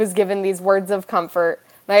 I was given these words of comfort.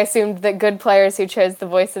 I assumed that good players who chose the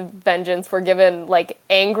voice of vengeance were given, like,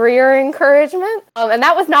 angrier encouragement. And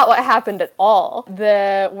that was not what happened at all.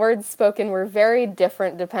 The words spoken were very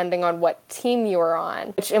different depending on what team you were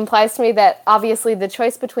on, which implies to me that, obviously, the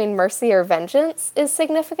choice between mercy or vengeance is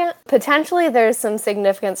significant. Potentially, there's some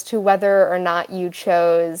significance to whether or not you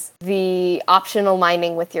chose the optional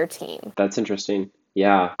mining with your team. That's interesting.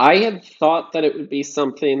 Yeah. I had thought that it would be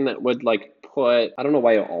something that would, like, I don't know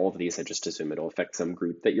why all of these, I just assume it'll affect some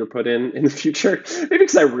group that you're put in the future. Maybe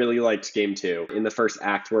because I really liked Game 2 in the first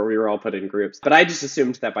act where we were all put in groups. But I just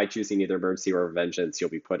assumed that by choosing either Mercy or Vengeance, you'll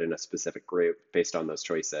be put in a specific group based on those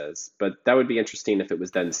choices. But that would be interesting if it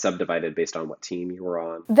was then subdivided based on what team you were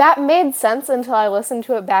on. That made sense until I listened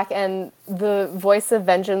to it back and the voice of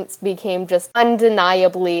Vengeance became just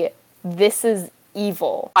undeniably, this is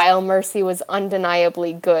evil, while Mercy was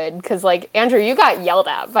undeniably good. Because, like, Andrew, you got yelled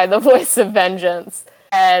at by the voice of Vengeance,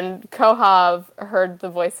 and Kohav heard the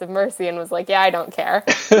voice of Mercy and was like, yeah, I don't care.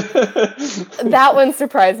 That one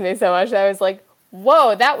surprised me so much. I was like,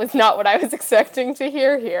 whoa, that was not what I was expecting to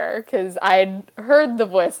hear here, because I'd heard the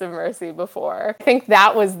voice of Mercy before. I think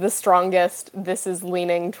that was the strongest, this is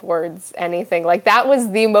leaning towards anything. Like, that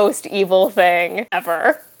was the most evil thing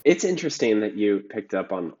ever. It's interesting that you picked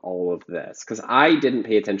up on all of this, because I didn't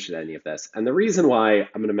pay attention to any of this. And the reason why,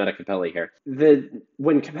 I'm going to meta Capelli here,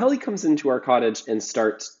 when Capelli comes into our cottage and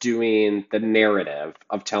starts doing the narrative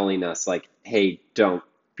of telling us, like, hey, don't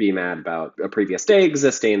be mad about a previous day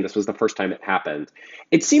existing, this was the first time it happened,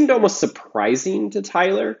 it seemed almost surprising to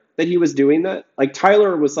Tyler that he was doing that. Like,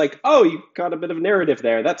 Tyler was like, oh, you got a bit of narrative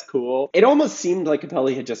there, that's cool. It almost seemed like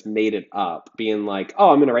Capelli had just made it up, being like, oh,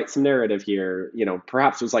 I'm going to write some narrative here. You know,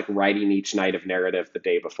 perhaps it was like writing each night of narrative the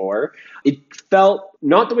day before. It felt,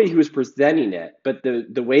 not the way he was presenting it, but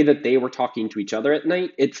the way that they were talking to each other at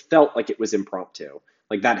night, it felt like it was impromptu.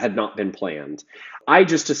 Like, that had not been planned. I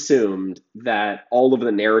just assumed that all of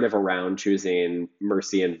the narrative around choosing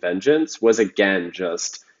Mercy and Vengeance was, again,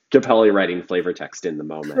 just Capelli writing flavor text in the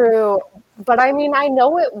moment. True. But I mean, I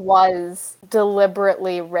know it was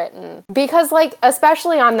deliberately written. Because, like,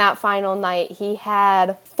 especially on that final night, he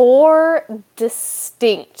had 4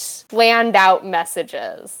 distinct, planned out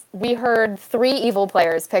messages. We heard 3 evil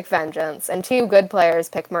players pick Vengeance and 2 good players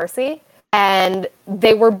pick Mercy. And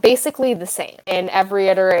they were basically the same in every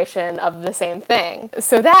iteration of the same thing.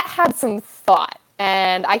 So that had some thought.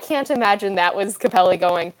 And I can't imagine that was Capelli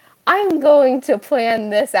going, I'm going to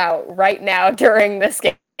plan this out right now during this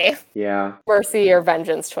game. Yeah. Mercy or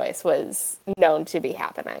Vengeance choice was known to be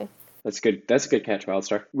happening. That's good. That's a good catch,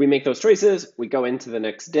 Wildstar. We make those choices. We go into the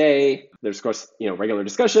next day. There's, of course, regular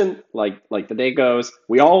discussion, like the day goes.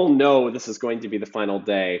 We all know this is going to be the final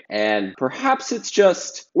day. And perhaps it's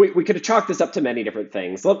just, we could have chalked this up to many different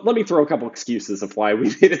things. Let me throw a couple excuses of why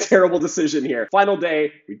we made a terrible decision here. Final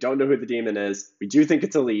day, we don't know who the demon is. We do think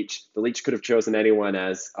it's a leech. The leech could have chosen anyone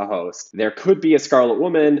as a host. There could be a Scarlet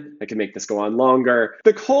Woman that could make this go on longer.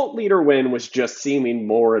 The cult leader win was just seeming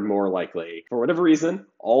more and more likely. For whatever reason,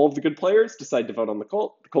 all of the good players decide to vote on the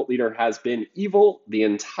cult. The cult leader has been evil the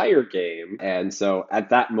entire game. And so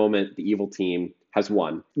at that moment, the evil team has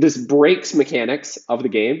won. This breaks mechanics of the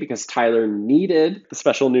game because Tyler needed the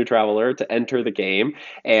special new Traveler to enter the game.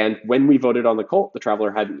 And when we voted on the cult, the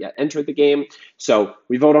Traveler hadn't yet entered the game. So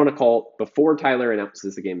we vote on a cult before Tyler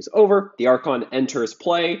announces the game is over. The Archon enters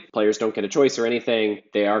play. Players don't get a choice or anything.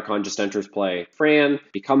 The Archon just enters play. Fran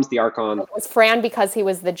becomes the Archon. It was Fran because he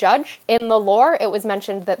was the judge. In the lore, it was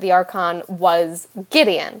mentioned that the Archon was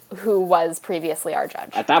Gideon, who was previously our judge.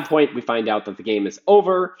 At that point, we find out that the game is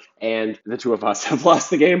over, and the two of us have lost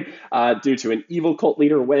the game due to an evil cult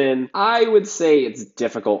leader win. I would say it's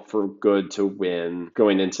difficult for good to win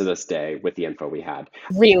going into this day with the info we had.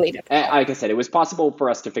 Really difficult. Like I said, it was possible for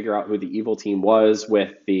us to figure out who the evil team was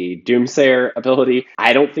with the Doomsayer ability.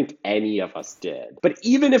 I don't think any of us did. But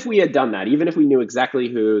even if we had done that, even if we knew exactly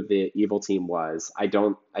who the evil team was, I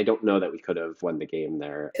don't know that we could have won the game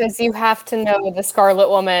there. Because you have to know the Scarlet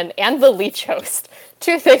Woman and the Leech Host.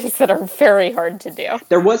 2 things that are very hard to do.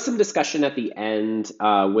 There was some discussion at the end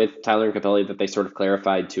with Tyler and Capelli that they sort of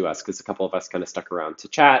clarified to us, because a couple of us kind of stuck around to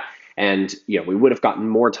chat. And, we would have gotten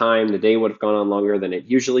more time. The day would have gone on longer than it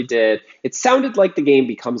usually did. It sounded like the game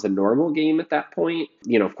becomes a normal game at that point.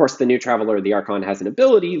 Of course, the new Traveler, the Archon, has an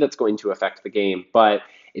ability that's going to affect the game, but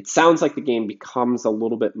it sounds like the game becomes a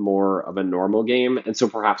little bit more of a normal game. And so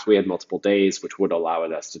perhaps we had multiple days, which would allow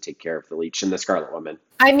us to take care of the Leech and the Scarlet Woman.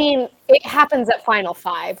 I mean, it happens at Final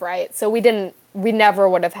 5, right? So we never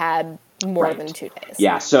would have had more than 2 days.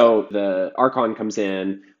 Yeah, so the Archon comes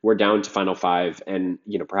in, we're down to Final 5, and,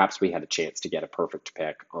 perhaps we had a chance to get a perfect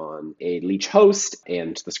pick on a Leech host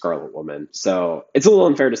and the Scarlet Woman. So it's a little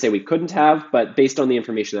unfair to say we couldn't have, but based on the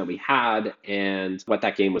information that we had and what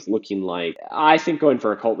that game was looking like, I think going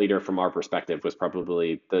for a cult leader from our perspective was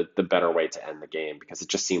probably the better way to end the game, because it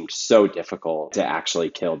just seemed so difficult to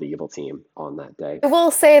actually kill the evil team on that day. I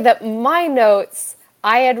will say that my notes,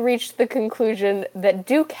 I had reached the conclusion that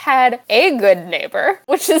Duke had a good neighbor,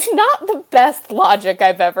 which is not the best logic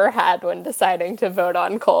I've ever had when deciding to vote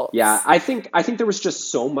on Colts. Yeah, I think there was just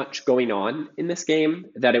so much going on in this game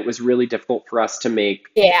that it was really difficult for us to make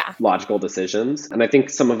logical decisions. And I think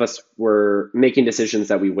some of us were making decisions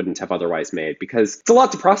that we wouldn't have otherwise made, because it's a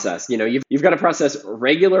lot to process. You've got to process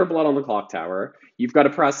regular Blood on the Clock Tower. You've got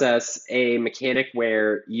to process a mechanic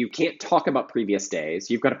where you can't talk about previous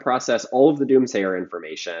days. You've got to process all of the Doomsayer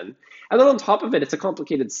information. And then on top of it, it's a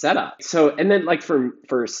complicated setup. So, and then like for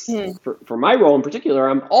my role in particular,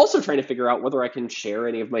 I'm also trying to figure out whether I can share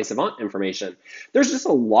any of my Savant information. There's just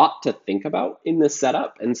a lot to think about in this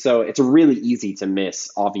setup. And so it's really easy to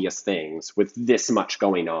miss obvious things with this much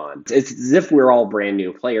going on. It's as if we're all brand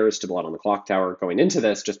new players to Blood on the Clock Tower going into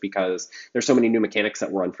this, just because there's so many new mechanics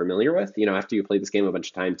that we're unfamiliar with. After you play this game a bunch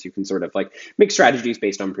of times, you can sort of like make strategies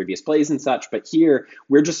based on previous plays and such. But here,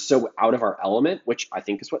 we're just so out of our element, which I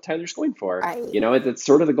think is what Tyler's going for. Right. It's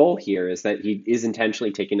sort of the goal here, is that he is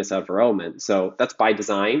intentionally taking us out of our element. So that's by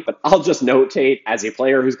design. But I'll just notate, as a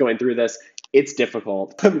player who's going through this, it's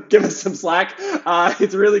difficult. Give us some slack.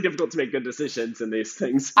 It's really difficult to make good decisions in these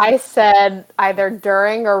things. I said either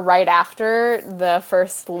during or right after the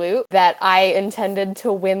first loot that I intended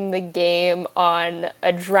to win the game on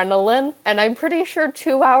adrenaline. And I'm pretty sure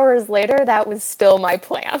 2 hours later, that was still my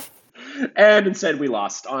plan. And instead we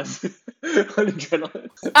lost on adrenaline.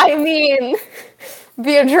 I mean,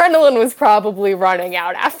 the adrenaline was probably running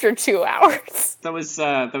out after 2 hours. That was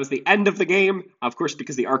the end of the game. Of course,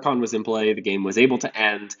 because the Archon was in play, the game was able to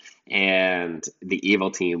end, and the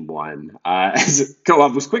evil team won. As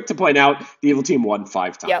Koab was quick to point out, the evil team won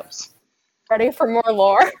 5 times. Yep. Ready for more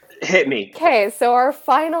lore? Hit me. Okay, so our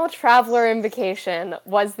final Traveler invocation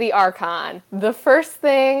was the Archon. The first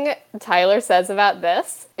thing Tyler says about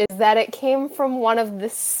this is that it came from one of the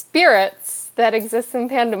spirits that exists in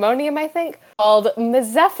Pandemonium, I think, called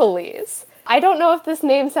Mezephiles. I don't know if this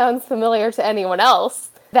name sounds familiar to anyone else.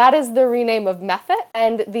 That is the rename of Mephet,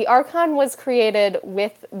 and the Archon was created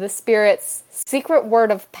with the spirit's secret word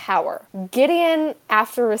of power. Gideon,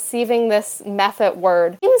 after receiving this Mephet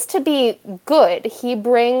word, seems to be good. He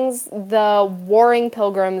brings the warring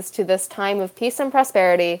pilgrims to this time of peace and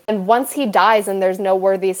prosperity, and once he dies and there's no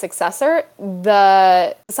worthy successor,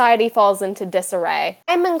 the society falls into disarray.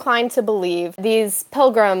 I'm inclined to believe these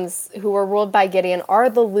pilgrims who were ruled by Gideon are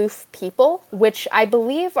the Loof people, which I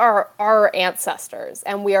believe are our ancestors,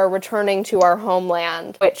 and we are returning to our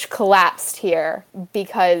homeland, which collapsed here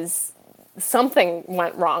because something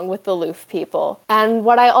went wrong with the Loof people. And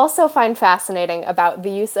what I also find fascinating about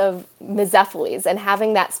the use of Mezephiles and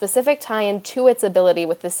having that specific tie-in to its ability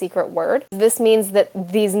with the secret word, this means that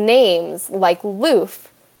these names, like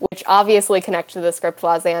Loof, which obviously connect to the script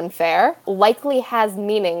Lauzan Fair, likely has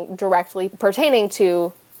meaning directly pertaining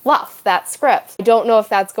to Luff, that script. I don't know if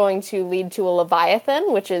that's going to lead to a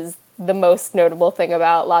Leviathan, which is the most notable thing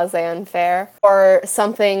about Lauzan Fair, or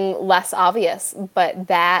something less obvious, but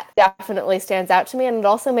that definitely stands out to me, and it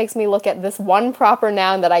also makes me look at this one proper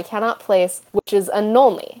noun that I cannot place, which is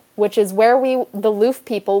Anolni, which is where the Loof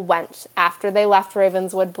people went after they left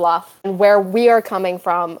Ravenswood Bluff, and where we are coming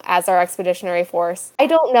from as our expeditionary force. I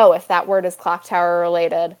don't know if that word is Clock Tower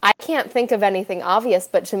related. I can't think of anything obvious,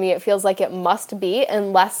 but to me it feels like it must be,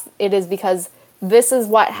 unless it is because this is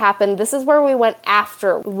what happened. This is where we went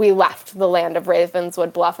after we left the land of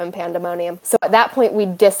Ravenswood Bluff and Pandemonium. So at that point, we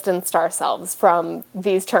distanced ourselves from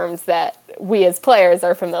these terms that we as players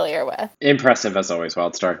are familiar with. Impressive as always,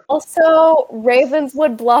 Wildstar. Also,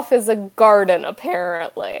 Ravenswood Bluff is a garden,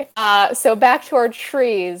 apparently. So back to our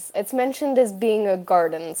trees. It's mentioned as being a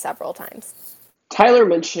garden several times. Tyler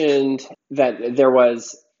mentioned that there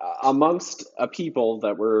was amongst a people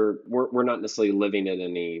that were not necessarily living in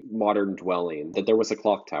any modern dwelling, that there was a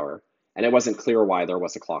clock tower. And it wasn't clear why there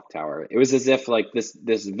was a clock tower. It was as if like this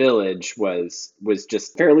village was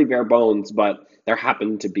just fairly bare bones, but there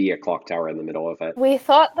happened to be a clock tower in the middle of it. We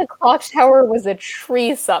thought the clock tower was a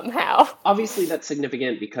tree somehow. Obviously, that's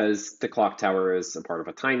significant because the clock tower is a part of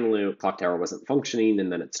a time loop. Clock tower wasn't functioning,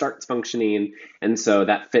 and then it starts functioning, and so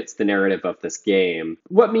that fits the narrative of this game.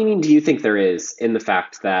 What meaning do you think there is in the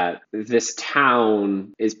fact that this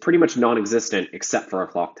town is pretty much non-existent except for a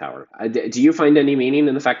clock tower? Do you find any meaning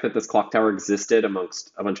in the fact that this clock tower existed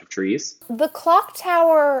amongst a bunch of trees? The clock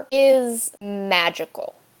tower is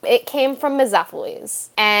magical. It came from Mizephiles,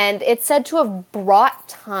 and it's said to have brought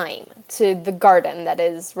time to the garden that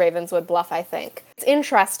is Ravenswood Bluff, I think. It's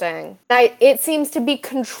interesting. It seems to be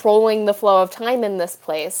controlling the flow of time in this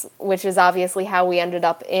place, which is obviously how we ended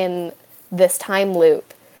up in this time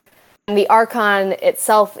loop. And the Archon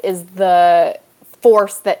itself is the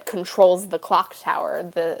force that controls the clock tower,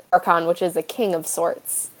 the Archon, which is a king of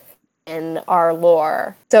sorts in our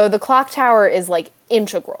lore. So the clock tower is like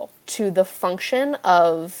integral to the function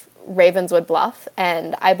of Ravenswood Bluff,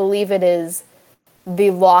 and I believe it is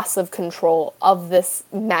the loss of control of this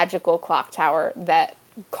magical clock tower that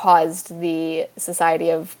caused the Society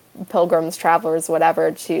of Pilgrims, Travelers,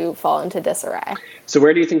 whatever, to fall into disarray. So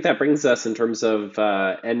where do you think that brings us in terms of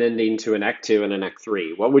an ending to an Act 2 and an Act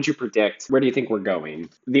 3? What would you predict? Where do you think we're going?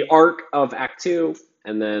 The arc of Act 2,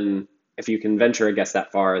 and then, if you can venture a guess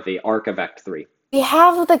that far, the arc of Act 3. We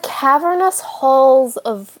have the cavernous halls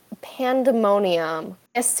of Pandemonium.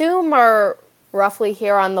 I assume are roughly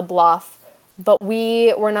here on the bluff, but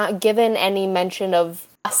we were not given any mention of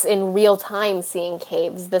us in real time seeing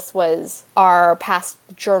caves. This was our past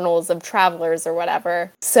journals of travelers or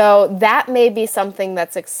whatever. So that may be something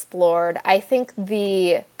that's explored. I think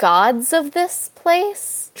the gods of this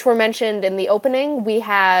place, which were mentioned in the opening, we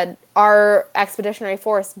had our expeditionary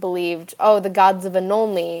force believed, the gods of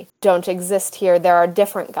Anolni don't exist here. There are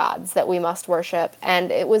different gods that we must worship.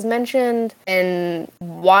 And it was mentioned in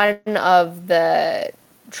one of the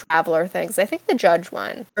traveler things, I think the judge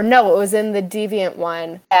one, or no, it was in the deviant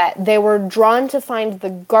one, that they were drawn to find the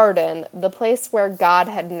garden, the place where God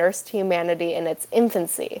had nursed humanity in its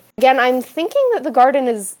infancy. Again, I'm thinking that the garden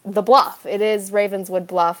is the bluff. It is Ravenswood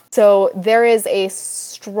Bluff. So there is a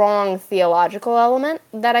strong theological element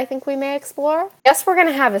that I think we may explore. I guess we're going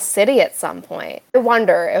to have a city at some point. I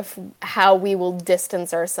wonder how we will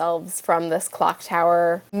distance ourselves from this clock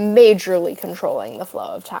tower majorly controlling the flow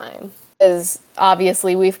of time. Because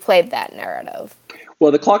obviously we've played that narrative.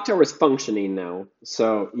 Well, the clock tower is functioning now,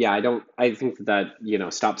 so yeah, I think that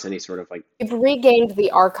stops any sort of like. We've regained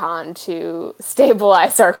the Archon to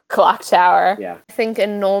stabilize our clock tower. Yeah. I think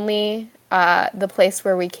Anolni, the place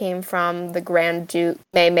where we came from, the Grand Duke,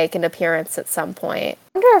 may make an appearance at some point.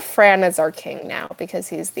 I wonder if Fran is our king now because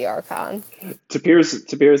he's the Archon. Tapir's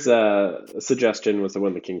suggestion was that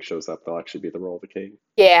when the king shows up, they'll actually be the role of the king.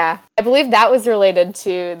 Yeah, I believe that was related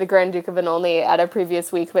to the Grand Duke of Anolni at a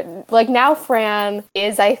previous week, but like now Fran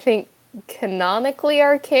is, I think, canonically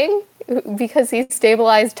our king because he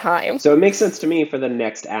stabilized time. So it makes sense to me for the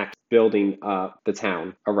next act building up the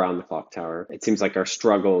town around the clock tower. It seems like our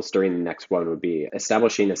struggles during the next one would be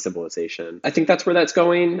establishing a civilization. I think that's where that's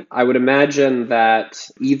going. I would imagine that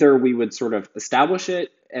either we would sort of establish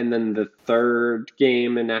it, and then the third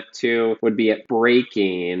game in Act 2 would be at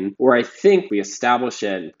breaking, or I think we establish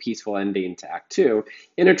it, peaceful ending to Act 2,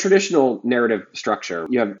 in a traditional narrative structure.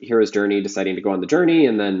 You have hero's journey, deciding to go on the journey,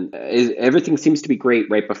 and then everything seems to be great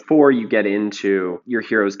right before you get into your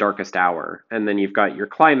hero's darkest hour. And then you've got your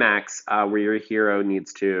climax where your hero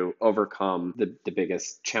needs to overcome the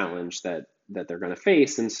biggest challenge that they're going to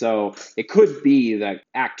face. And so it could be that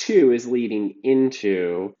Act 2 is leading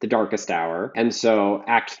into the darkest hour. And so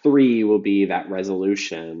Act 3 will be that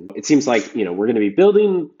resolution. It seems like, we're going to be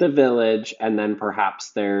building the village, and then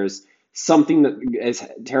perhaps there's something that is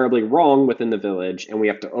terribly wrong within the village, and we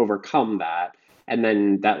have to overcome that. And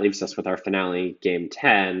then that leaves us with our finale, Game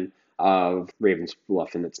 10, of Ravenswood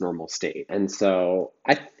Bluff in its normal state. And so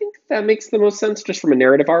I think that makes the most sense just from a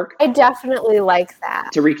narrative arc. I definitely like that.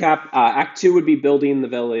 To recap, Act 2 would be building the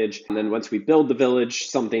village. And then once we build the village,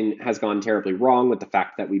 something has gone terribly wrong with the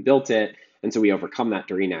fact that we built it. And so we overcome that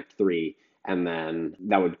during Act 3. And then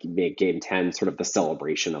that would make Game 10 sort of the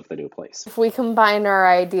celebration of the new place. If we combine our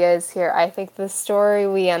ideas here, I think the story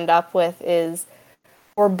we end up with is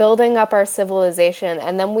We're building up our civilization,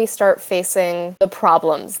 and then we start facing the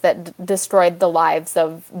problems that destroyed the lives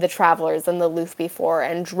of the travelers in the Luth before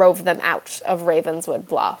and drove them out of Ravenswood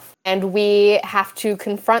Bluff. And we have to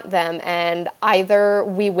confront them, and either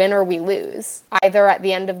we win or we lose. Either at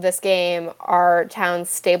the end of this game, our town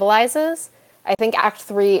stabilizes. I think Act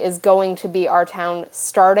 3 is going to be our town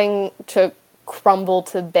starting to crumble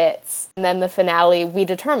to bits. And then the finale, we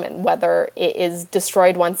determine whether it is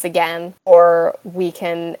destroyed once again or we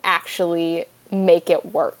can actually make it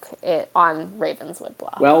work on Ravenswood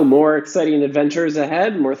Bluff. Well, more exciting adventures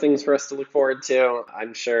ahead, more things for us to look forward to.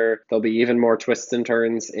 I'm sure there'll be even more twists and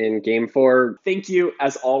turns in Game 4. Thank you,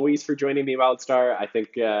 as always, for joining me, Wildstar. I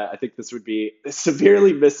think this would be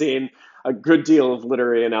severely missing a good deal of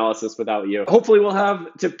literary analysis without you. Hopefully we'll have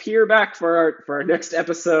Tapir back for our next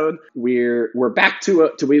episode. We're back to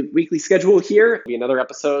a weekly schedule here. Be another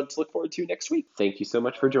episode to look forward to next week. Thank you so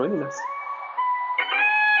much for joining us.